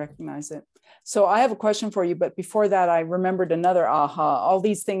 You can recognize it. So I have a question for you, but before that, I remembered another aha, all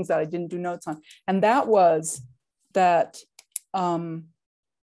these things that I didn't do notes on. And that was that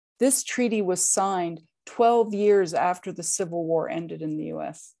this treaty was signed 12 years after the Civil War ended in the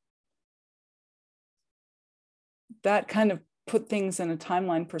US. That kind of put things in a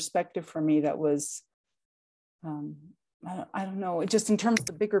timeline perspective for me that was, I don't know, just in terms of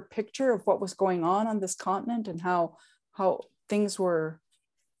the bigger picture of what was going on this continent, and how things were,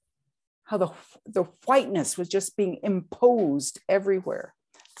 how the whiteness was just being imposed everywhere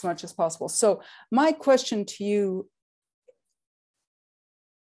as much as possible. So my question to you,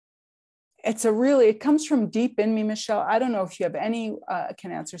 it comes from deep in me, Michelle. I don't know if you have any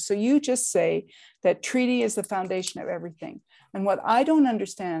can answer. So you just say that treaty is the foundation of everything. And what I don't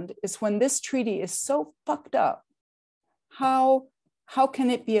understand is, when this treaty is so fucked up, how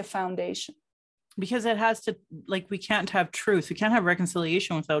can it be a foundation? because it has to, like, we can't have truth. We can't have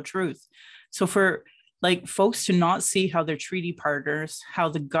reconciliation without truth. So for like folks to not see how they're treaty partners, how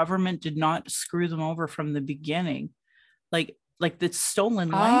the government did not screw them over from the beginning, like the stolen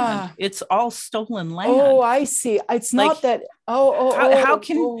land, it's all stolen land. Oh, I see. It's like, not that.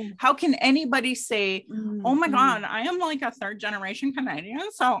 How can anybody say, oh my God, I am like a third generation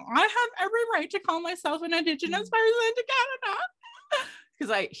Canadian, so I have every right to call myself an Indigenous person to Canada?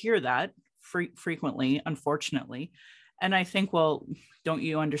 Because I hear that frequently, unfortunately. And I think, well, don't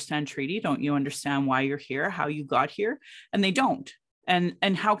you understand treaty? Don't you understand why you're here, how you got here? And they don't. And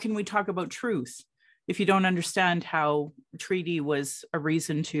how can we talk about truth if you don't understand how treaty was a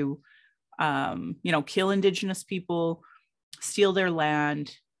reason to, kill Indigenous people, steal their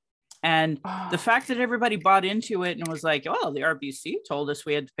land? And the fact that everybody bought into it and was like, oh, the RBC told us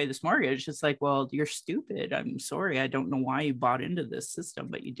we had to pay this mortgage. It's like, well, you're stupid. I'm sorry. I don't know why you bought into this system,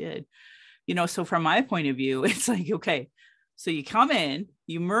 but you did. So from my point of view, it's like, okay, so you come in,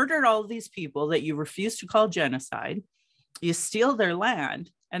 you murdered all of these people that you refuse to call genocide, you steal their land.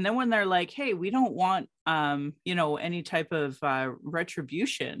 And then when they're like, hey, we don't want, any type of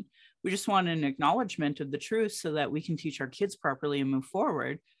retribution, we just want an acknowledgement of the truth so that we can teach our kids properly and move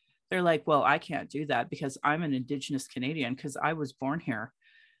forward. They're like, well, I can't do that because I'm an Indigenous Canadian because I was born here.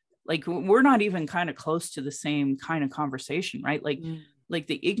 Like, we're not even kind of close to the same kind of conversation, right? Like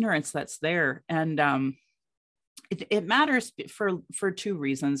the ignorance that's there. And it matters for two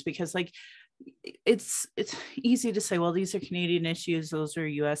reasons, because like, it's easy to say, well, these are Canadian issues, those are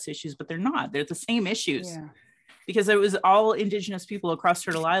US issues, but they're not. They're the same issues, because it was all Indigenous people across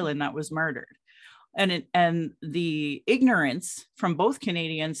Turtle Island that was murdered. And the ignorance from both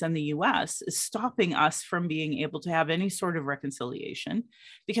Canadians and the US is stopping us from being able to have any sort of reconciliation,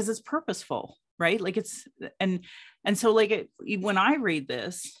 because it's purposeful, right? Like and so like when I read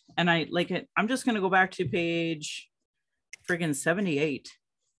this and I like it, I'm just going to go back to page friggin' 78.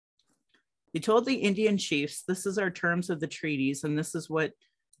 He told the Indian chiefs, this is our terms of the treaties, and this is what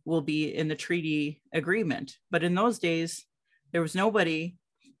will be in the treaty agreement. But in those days, there was nobody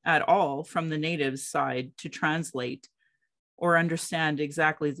at all from the natives' side to translate or understand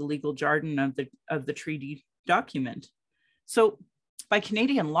exactly the legal jargon of the treaty document. So by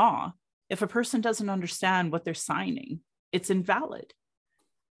Canadian law, if a person doesn't understand what they're signing, it's invalid.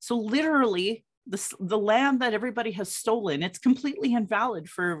 So literally, the land that everybody has stolen, it's completely invalid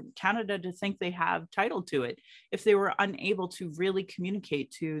for Canada to think they have title to it if they were unable to really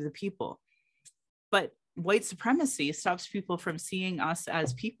communicate to the people. But white supremacy stops people from seeing us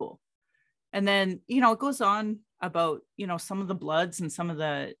as people. And then, it goes on about, some of the Bloods and some of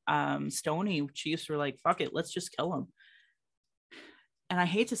the Stoney chiefs were like, fuck it, let's just kill them. And I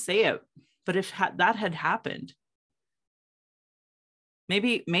hate to say it, but if that had happened,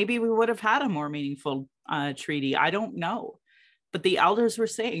 maybe we would have had a more meaningful treaty. I don't know. But the elders were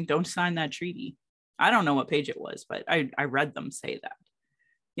saying, don't sign that treaty. I don't know what page it was, but I read them say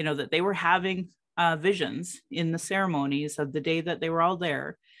that, that they were having visions in the ceremonies of the day that they were all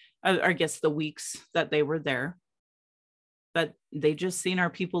there, I guess the weeks that they were there, but they just seen our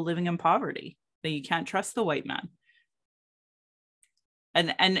people living in poverty, that you can't trust the white man.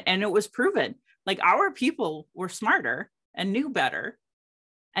 And it was proven, like, our people were smarter and knew better.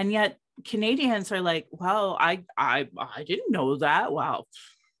 And yet Canadians are like, well, I didn't know that. Wow.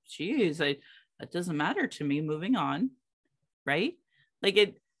 Geez, that doesn't matter to me, moving on. Right.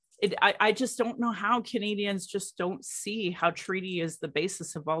 Like I just don't know how Canadians just don't see how treaty is the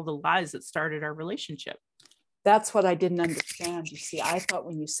basis of all the lies that started our relationship. That's what I didn't understand. You see, I thought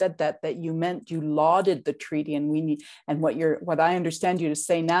when you said that you meant you lauded the treaty, and what I understand you to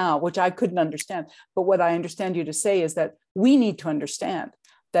say now, which I couldn't understand, but what I understand you to say is that we need to understand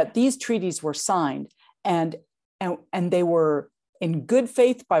that these treaties were signed and they were in good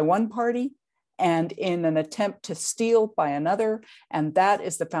faith by one party and in an attempt to steal by another. And that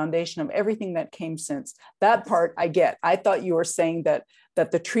is the foundation of everything that came since. That part I get. I thought you were saying that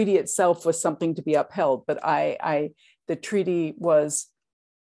the treaty itself was something to be upheld, but the treaty was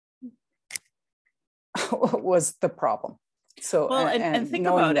the problem. So, well, and think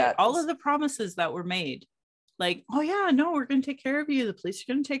about it, all of the promises that were made, like, oh yeah, no, we're going to take care of you. The police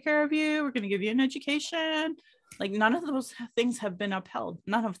are going to take care of you. We're going to give you an education. Like, none of those things have been upheld.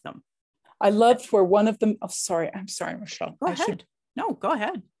 None of them. I loved where one of them, I'm sorry, Michelle. Go ahead. No, go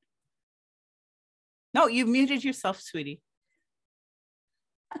ahead. No, you muted yourself, sweetie.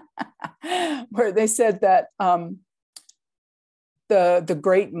 Where they said that the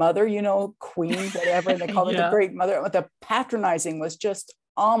great mother, queen, whatever they call it, the great mother, the patronizing was just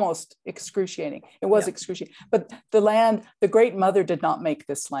almost excruciating. It was excruciating. But the great mother did not make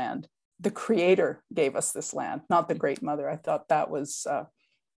this land. the creator gave us this land, not the great mother. I thought that was,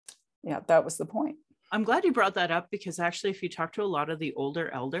 that was the point. I'm glad you brought that up, because actually, if you talk to a lot of the older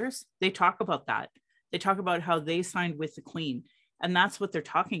elders, they talk about that. They talk about how they signed with the queen. And that's what they're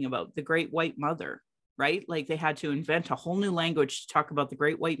talking about, the great white mother, right? Like they had to invent a whole new language to talk about the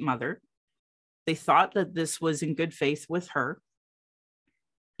great white mother. They thought that this was in good faith with her.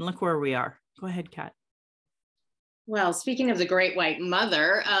 And look where we are. Go ahead, Kat. Well, speaking of the great white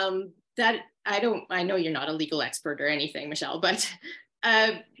mother, I know you're not a legal expert or anything, Michelle, but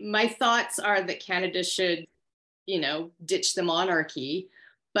my thoughts are that Canada should, ditch the monarchy.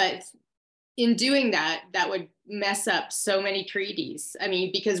 But in doing that, that would mess up so many treaties. I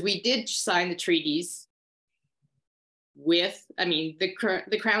mean, because we did sign the treaties with,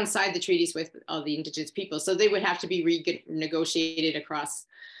 the Crown signed the treaties with all the Indigenous people. So they would have to be renegotiated across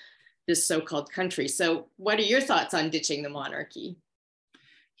this so-called country. So what are your thoughts on ditching the monarchy?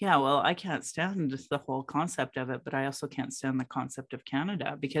 Yeah, well, I can't stand the whole concept of it, but I also can't stand the concept of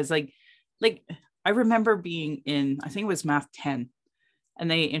Canada, because like I remember being in, I think it was math 10, and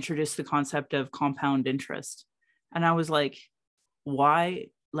they introduced the concept of compound interest. And I was like, why,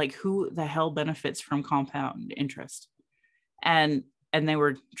 like who the hell benefits from compound interest? And they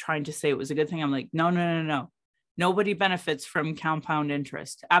were trying to say it was a good thing. I'm like, no. Nobody benefits from compound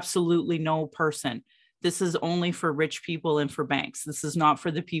interest. Absolutely no person. This is only for rich people and for banks. This is not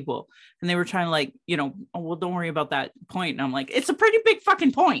for the people. And they were trying to like, oh, well, don't worry about that point. And I'm like, it's a pretty big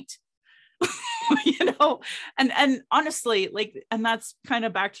fucking point. And honestly, like, and that's kind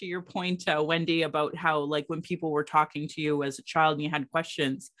of back to your point, Wendy, about how like when people were talking to you as a child and you had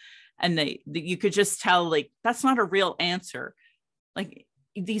questions, and you could just tell like that's not a real answer. Like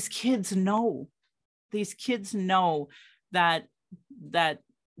these kids know that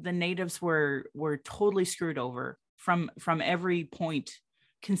the natives were totally screwed over from every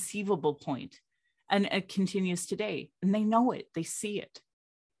conceivable point, and it continues today, and they know it, they see it.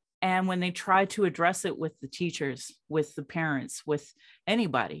 And when they try to address it with the teachers, with the parents, with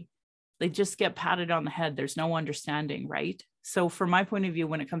anybody, they just get patted on the head. There's no understanding, right? So from my point of view,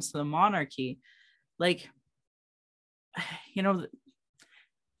 when it comes to the monarchy, like,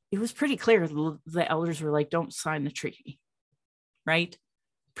 it was pretty clear. The elders were like, don't sign the treaty, right?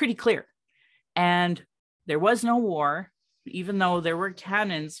 Pretty clear. And there was no war, even though there were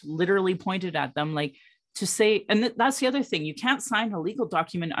cannons literally pointed at them, like to say, and that's the other thing, you can't sign a legal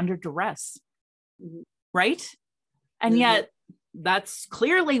document under duress, right? And yet that's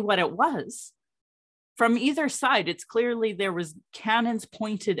clearly what it was. From either side, it's clearly there was cannons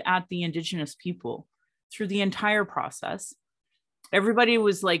pointed at the Indigenous people through the entire process. Everybody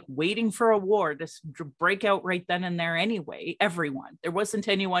was like waiting for a war to break out right then and there anyway. Everyone. There wasn't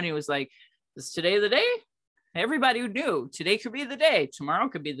anyone who was like, is today the day? Everybody knew today could be the day. Tomorrow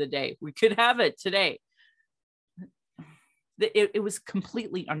could be the day. We could have it today. It was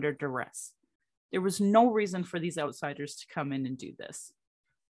completely under duress. There was no reason for these outsiders to come in and do this.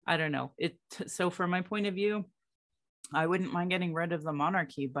 I don't know. So from my point of view, I wouldn't mind getting rid of the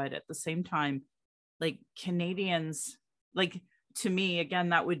monarchy, but at the same time, like Canadians, like, to me, again,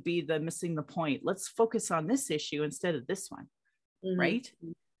 that would be missing the point. Let's focus on this issue instead of this one, right?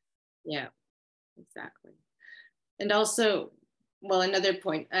 Yeah, exactly. And also, well, another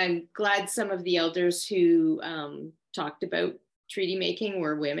point, I'm glad some of the elders who talked about treaty making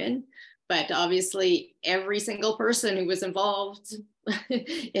were women, but obviously every single person who was involved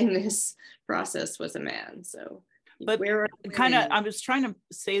in this process was a man. So, but I was trying to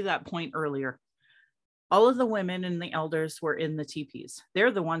say that point earlier. All of the women and the elders were in the teepees.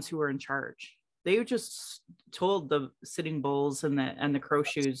 They're the ones who were in charge. They just told the Sitting Bulls and the Crow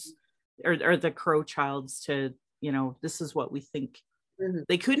Shoes or the Crow Childs to, this is what we think.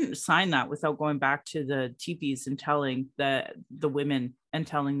 They couldn't sign that without going back to the teepees and telling the women and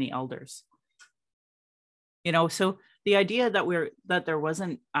telling the elders. So the idea that there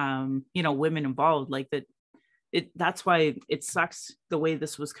wasn't women involved, like that, that's why it sucks the way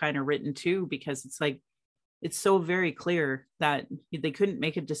this was kind of written too, because it's like, it's so very clear that they couldn't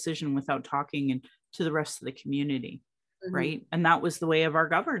make a decision without talking to the rest of the community, right? And that was the way of our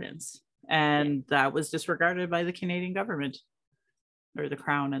governance. And that was disregarded by the Canadian government or the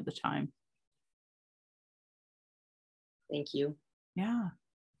Crown at the time. Thank you. Yeah.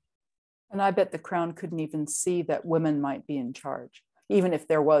 And I bet the Crown couldn't even see that women might be in charge, even if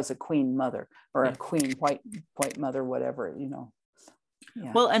there was a queen mother or a queen white mother, whatever,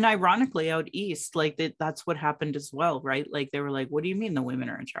 Yeah. Well, and ironically out east, like that's what happened as well, right? Like they were like, what do you mean the women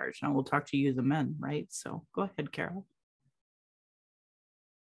are in charge? Now we'll talk to you, the men, right? So go ahead, Carol.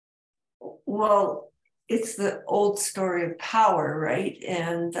 Well, it's the old story of power, right?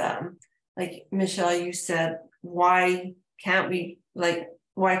 And like Michelle, you said, why can't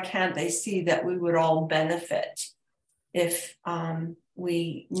they see that we would all benefit if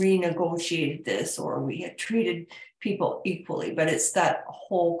we renegotiated this or we had treated people equally? But it's that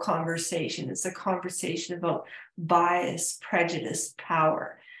whole conversation. It's a conversation about bias, prejudice,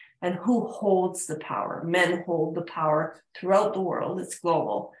 power, and who holds the power. Men hold the power throughout the world. It's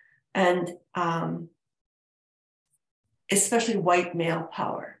global. And especially white male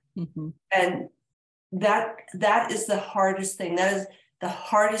power. Mm-hmm. And that is the hardest thing. That is the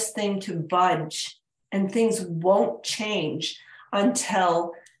hardest thing to budge, and things won't change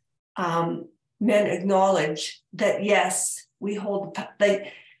until men acknowledge that, yes, we hold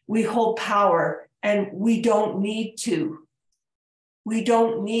power, and we don't need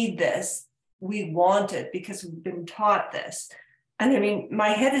this. We want it because we've been taught this. And I mean, my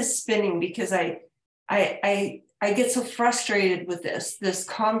head is spinning because I get so frustrated with this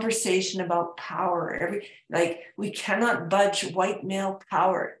conversation about power. We cannot budge white male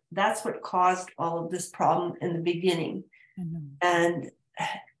power. That's what caused all of this problem in the beginning. And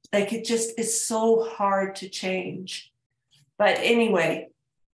it just is so hard to change. But anyway,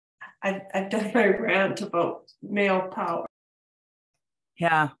 I've done my rant about male power.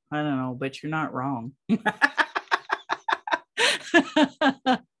 Yeah, I don't know, but you're not wrong.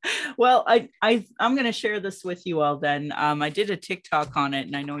 Well, I'm going to share this with you all then. I did a TikTok on it,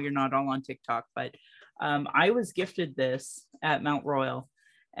 and I know you're not all on TikTok, but I was gifted this at Mount Royal.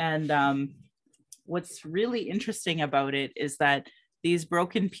 And what's really interesting about it is that these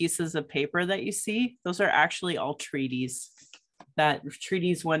broken pieces of paper that you see, those are actually all treaties,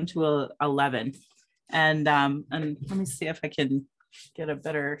 treaties 1 to 11. And let me see if I can get a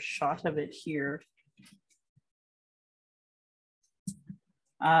better shot of it here.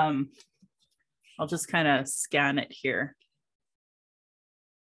 I'll just kind of scan it here.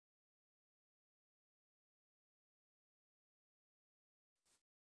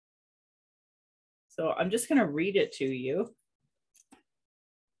 So I'm just going to read it to you.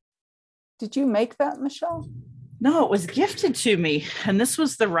 Did you make that, Michelle? No, it was gifted to me. And this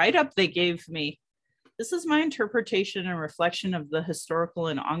was the write-up they gave me. This is my interpretation and reflection of the historical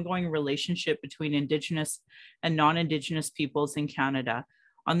and ongoing relationship between Indigenous and non-Indigenous peoples in Canada.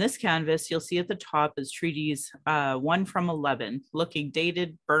 On this canvas, you'll see at the top is treaties 1 from 11, looking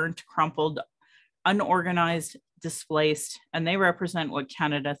dated, burnt, crumpled, unorganized, displaced, and they represent what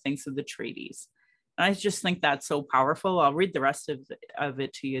Canada thinks of the treaties. And I just think that's so powerful. I'll read the rest of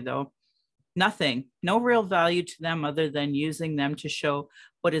it to you though. Nothing, no real value to them other than using them to show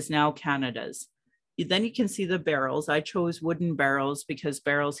what is now Canada's. Then you can see the barrels. I chose wooden barrels because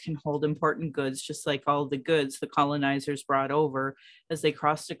barrels can hold important goods, just like all the goods the colonizers brought over as they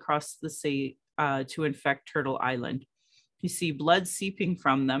crossed across the sea to infect Turtle Island. You see blood seeping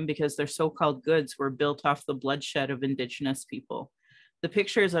from them because their so-called goods were built off the bloodshed of Indigenous people. The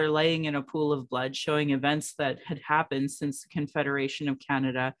pictures are laying in a pool of blood, showing events that had happened since the Confederation of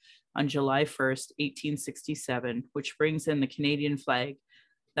Canada on July 1st, 1867, which brings in the Canadian flag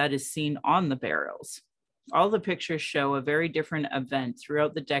that is seen on the barrels. All the pictures show a very different event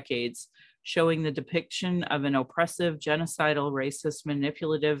throughout the decades, showing the depiction of an oppressive, genocidal, racist,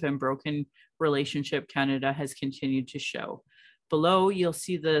 manipulative, and broken relationship Canada has continued to show. Below, you'll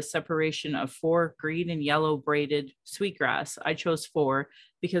see the separation of 4 green and yellow braided sweetgrass. I chose 4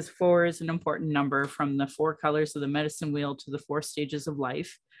 because 4 is an important number from the 4 colors of the medicine wheel to the 4 stages of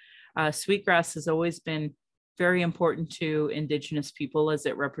life. Sweetgrass has always been very important to Indigenous people as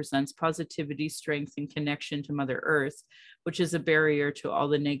it represents positivity, strength, and connection to Mother Earth, which is a barrier to all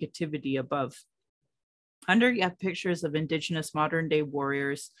the negativity above. Under, you have pictures of Indigenous modern day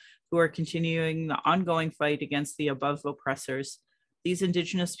warriors who are continuing the ongoing fight against the above oppressors. These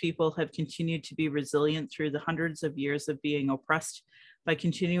Indigenous people have continued to be resilient through the hundreds of years of being oppressed by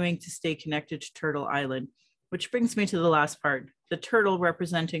continuing to stay connected to Turtle Island, which brings me to the last part, the turtle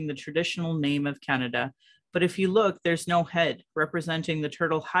representing the traditional name of Canada. But if you look, there's no head, representing the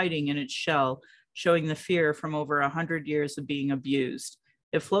turtle hiding in its shell, showing the fear from over 100 years of being abused.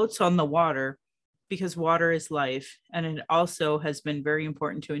 It floats on the water because water is life, and it also has been very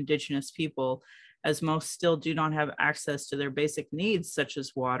important to Indigenous people, as most still do not have access to their basic needs, such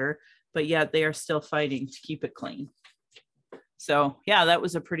as water, but yet they are still fighting to keep it clean. So yeah, that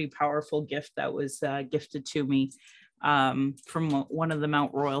was a pretty powerful gift that was gifted to me from one of the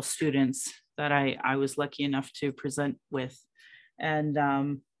Mount Royal students that I was lucky enough to present with. And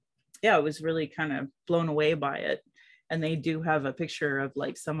yeah, I was really kind of blown away by it. And they do have a picture of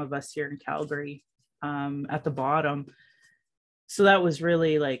like some of us here in Calgary at the bottom. So that was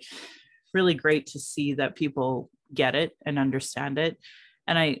really great to see that people get it and understand it.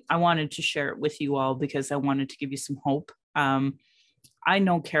 And I wanted to share it with you all because I wanted to give you some hope. I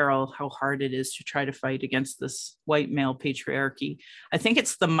know, Carol, how hard it is to try to fight against this white male patriarchy. I think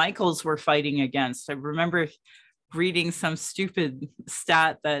it's the Michaels we're fighting against. I remember reading some stupid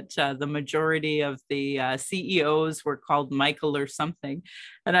stat that the majority of the CEOs were called Michael or something.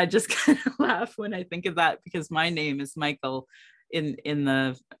 And I just kind of laugh when I think of that, because my name is Michael in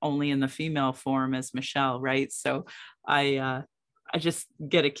the only in the female form as Michelle, right? So I just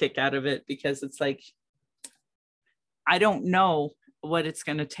get a kick out of it, because it's like, I don't know what it's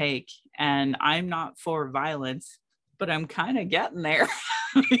going to take, and I'm not for violence, but I'm kind of getting there.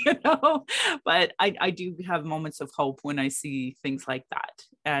 You know, but I do have moments of hope when I see things like that.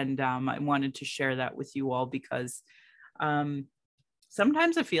 And I wanted to share that with you all, because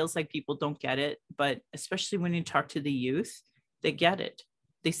sometimes it feels like people don't get it, but especially when you talk to the youth, they get it.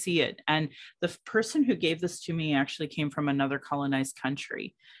 They see it. And the person who gave this to me actually came from another colonized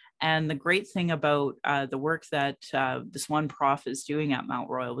country. And the great thing about the work that this one prof is doing at Mount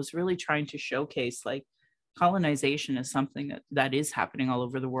Royal was really trying to showcase, like, colonization is something that is happening all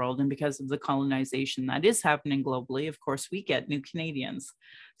over the world. And because of the colonization that is happening globally, of course, we get new Canadians.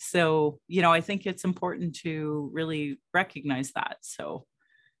 So, you know, I think it's important to really recognize that. So,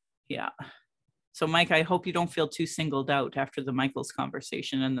 yeah. So, Mike, I hope you don't feel too singled out after the Michael's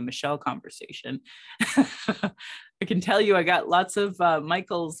conversation and the Michelle conversation. I can tell you I got lots of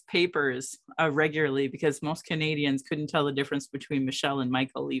Michael's papers regularly, because most Canadians couldn't tell the difference between Michelle and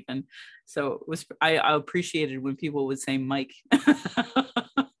Michael even. So it was, I appreciated when people would say Mike.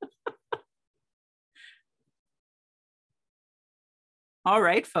 All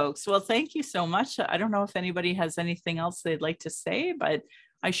right, folks. Well, thank you so much. I don't know if anybody has anything else they'd like to say, but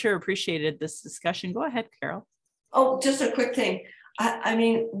I sure appreciated this discussion. Go ahead, Carol. Oh, just a quick thing. I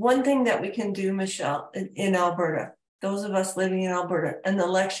mean, one thing that we can do, Michelle, in Alberta, those of us living in Alberta, an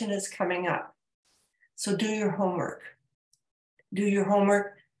election is coming up. So do your homework. Do your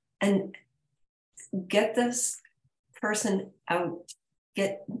homework and get this person out.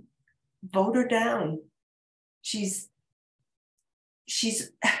 Vote her down. She's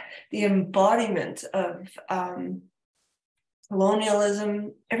the embodiment of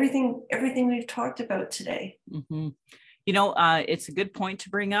colonialism, everything we've talked about today. Mm-hmm. You know, it's a good point to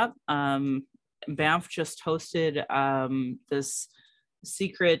bring up. Banff just hosted this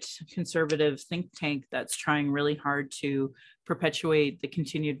secret conservative think tank that's trying really hard to perpetuate the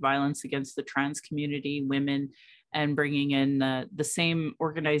continued violence against the trans community, women, and bringing in the same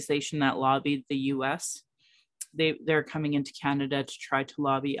organization that lobbied the US. They're coming into Canada to try to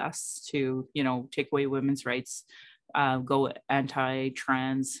lobby us to, you know, take away women's rights, go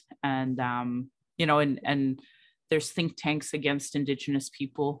anti-trans, and you know, and there's think tanks against Indigenous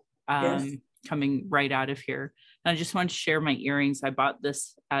people Yes. coming right out of here. And I just wanted to share my earrings. I bought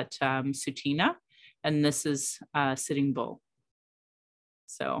this at Sutina, and this is Sitting Bull.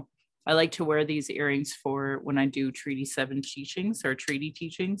 So I like to wear these earrings for when I do Treaty 7 teachings or treaty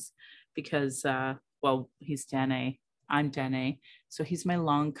teachings, because well, he's Dene, I'm Dene, so he's my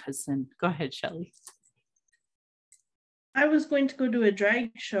long cousin. Go ahead, Shelley. I was going to go to a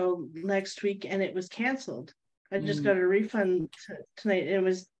drag show next week and it was canceled. I just got a refund tonight. It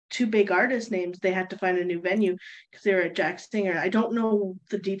was two big artist names. They had to find a new venue because they were at Jack Singer. I don't know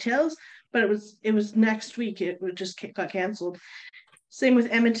the details, but it was next week. It just got canceled. Same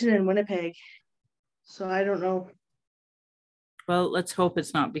with Edmonton and Winnipeg. So I don't know. Well, let's hope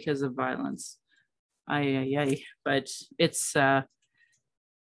it's not because of violence. But it's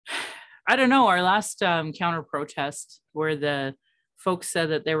I don't know. Our last counter protest, where the folks said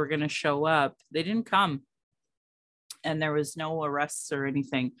that they were going to show up, they didn't come, and there was no arrests or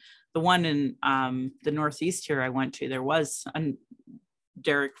anything. The one in the Northeast here I went to, there was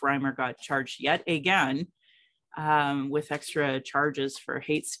Derek Reimer got charged yet again with extra charges for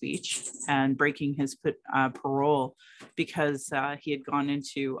hate speech and breaking his parole because he had gone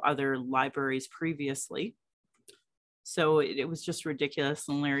into other libraries previously. So it was just ridiculous.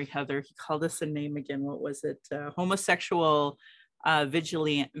 And Larry Heather, he called us a name again. What was it? Homosexual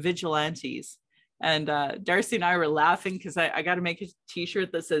vigilantes. And Darcy and I were laughing because I got to make a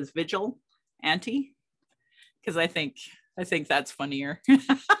t-shirt that says Vigil Auntie, because I think that's funnier.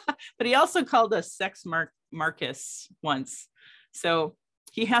 But he also called us Sex Marcus once. So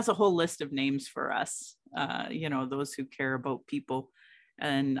he has a whole list of names for us, you know, those who care about people.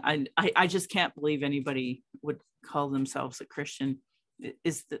 And I just can't believe anybody would call themselves a Christian.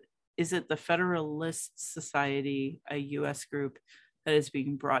 Is it the Federalist Society, a US group that is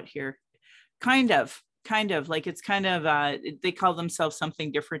being brought here? Kind of. kind of like, it's kind of, they call themselves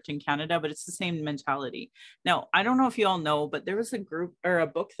something different in Canada, but it's the same mentality. Now, I don't know if you all know, but there was a group or a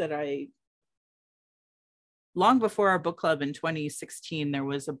book that long before our book club in 2016, there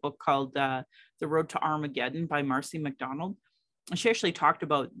was a book called The Road to Armageddon by Marcy McDonald. And she actually talked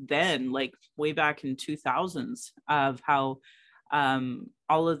about then, like way back in 2000s, of how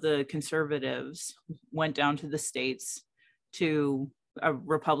all of the conservatives went down to the States to a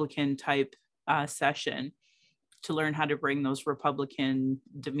Republican type session to learn how to bring those Republican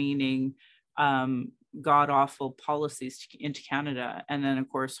demeaning, god-awful policies into Canada. And then of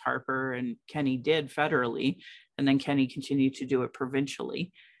course Harper and Kenney did federally, and then Kenney continued to do it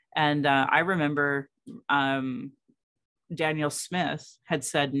provincially. And I remember Danielle Smith had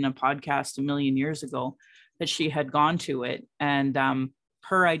said in a podcast a million years ago that she had gone to it, and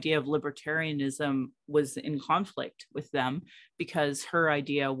her idea of libertarianism was in conflict with them, because her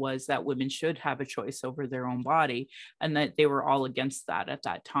idea was that women should have a choice over their own body, and that they were all against that at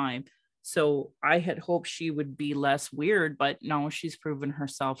that time. So I had hoped she would be less weird, but no, she's proven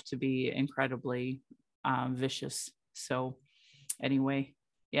herself to be incredibly vicious. So anyway,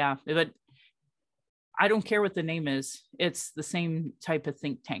 yeah, but I don't care what the name is. It's the same type of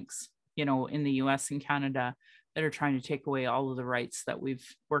think tanks, you know, in the US and Canada that are trying to take away all of the rights that we've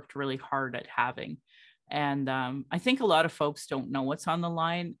worked really hard at having. And I think a lot of folks don't know what's on the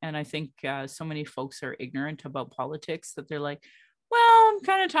line. And I think so many folks are ignorant about politics that they're like, well, I'm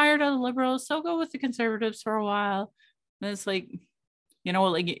kind of tired of the liberals, so I'll go with the conservatives for a while. And it's like, you know,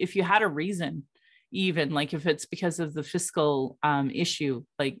 like if you had a reason, even like if it's because of the fiscal issue,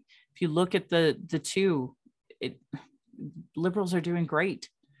 like if you look at the two, liberals are doing great.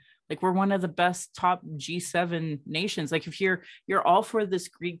 Like we're one of the best top G7 nations. Like if you're all for this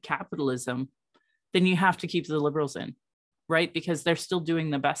greed capitalism, then you have to keep the liberals in, right? Because they're still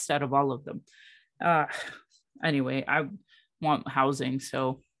doing the best out of all of them. Anyway, I want housing,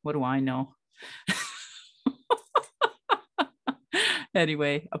 so what do I know?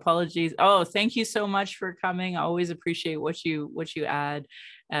 Anyway, apologies. Oh, thank you so much for coming. I always appreciate what you add.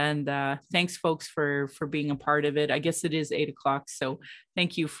 And thanks folks for being a part of it. I guess it is 8 o'clock. So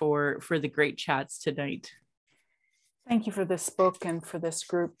thank you for the great chats tonight. Thank you for this book and for this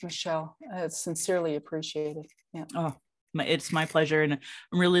group, Michelle. It's sincerely appreciated. Yeah. Oh, it's my pleasure. And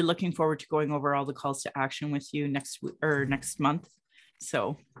I'm really looking forward to going over all the calls to action with you next month.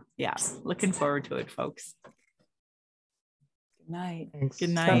 So yeah, looking forward to it, folks. Good night. Thanks.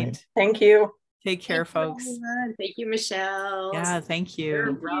 Good night. Thank you. Take care, folks. Thank you, Michelle. Yeah, thank you. You're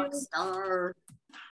a rock star.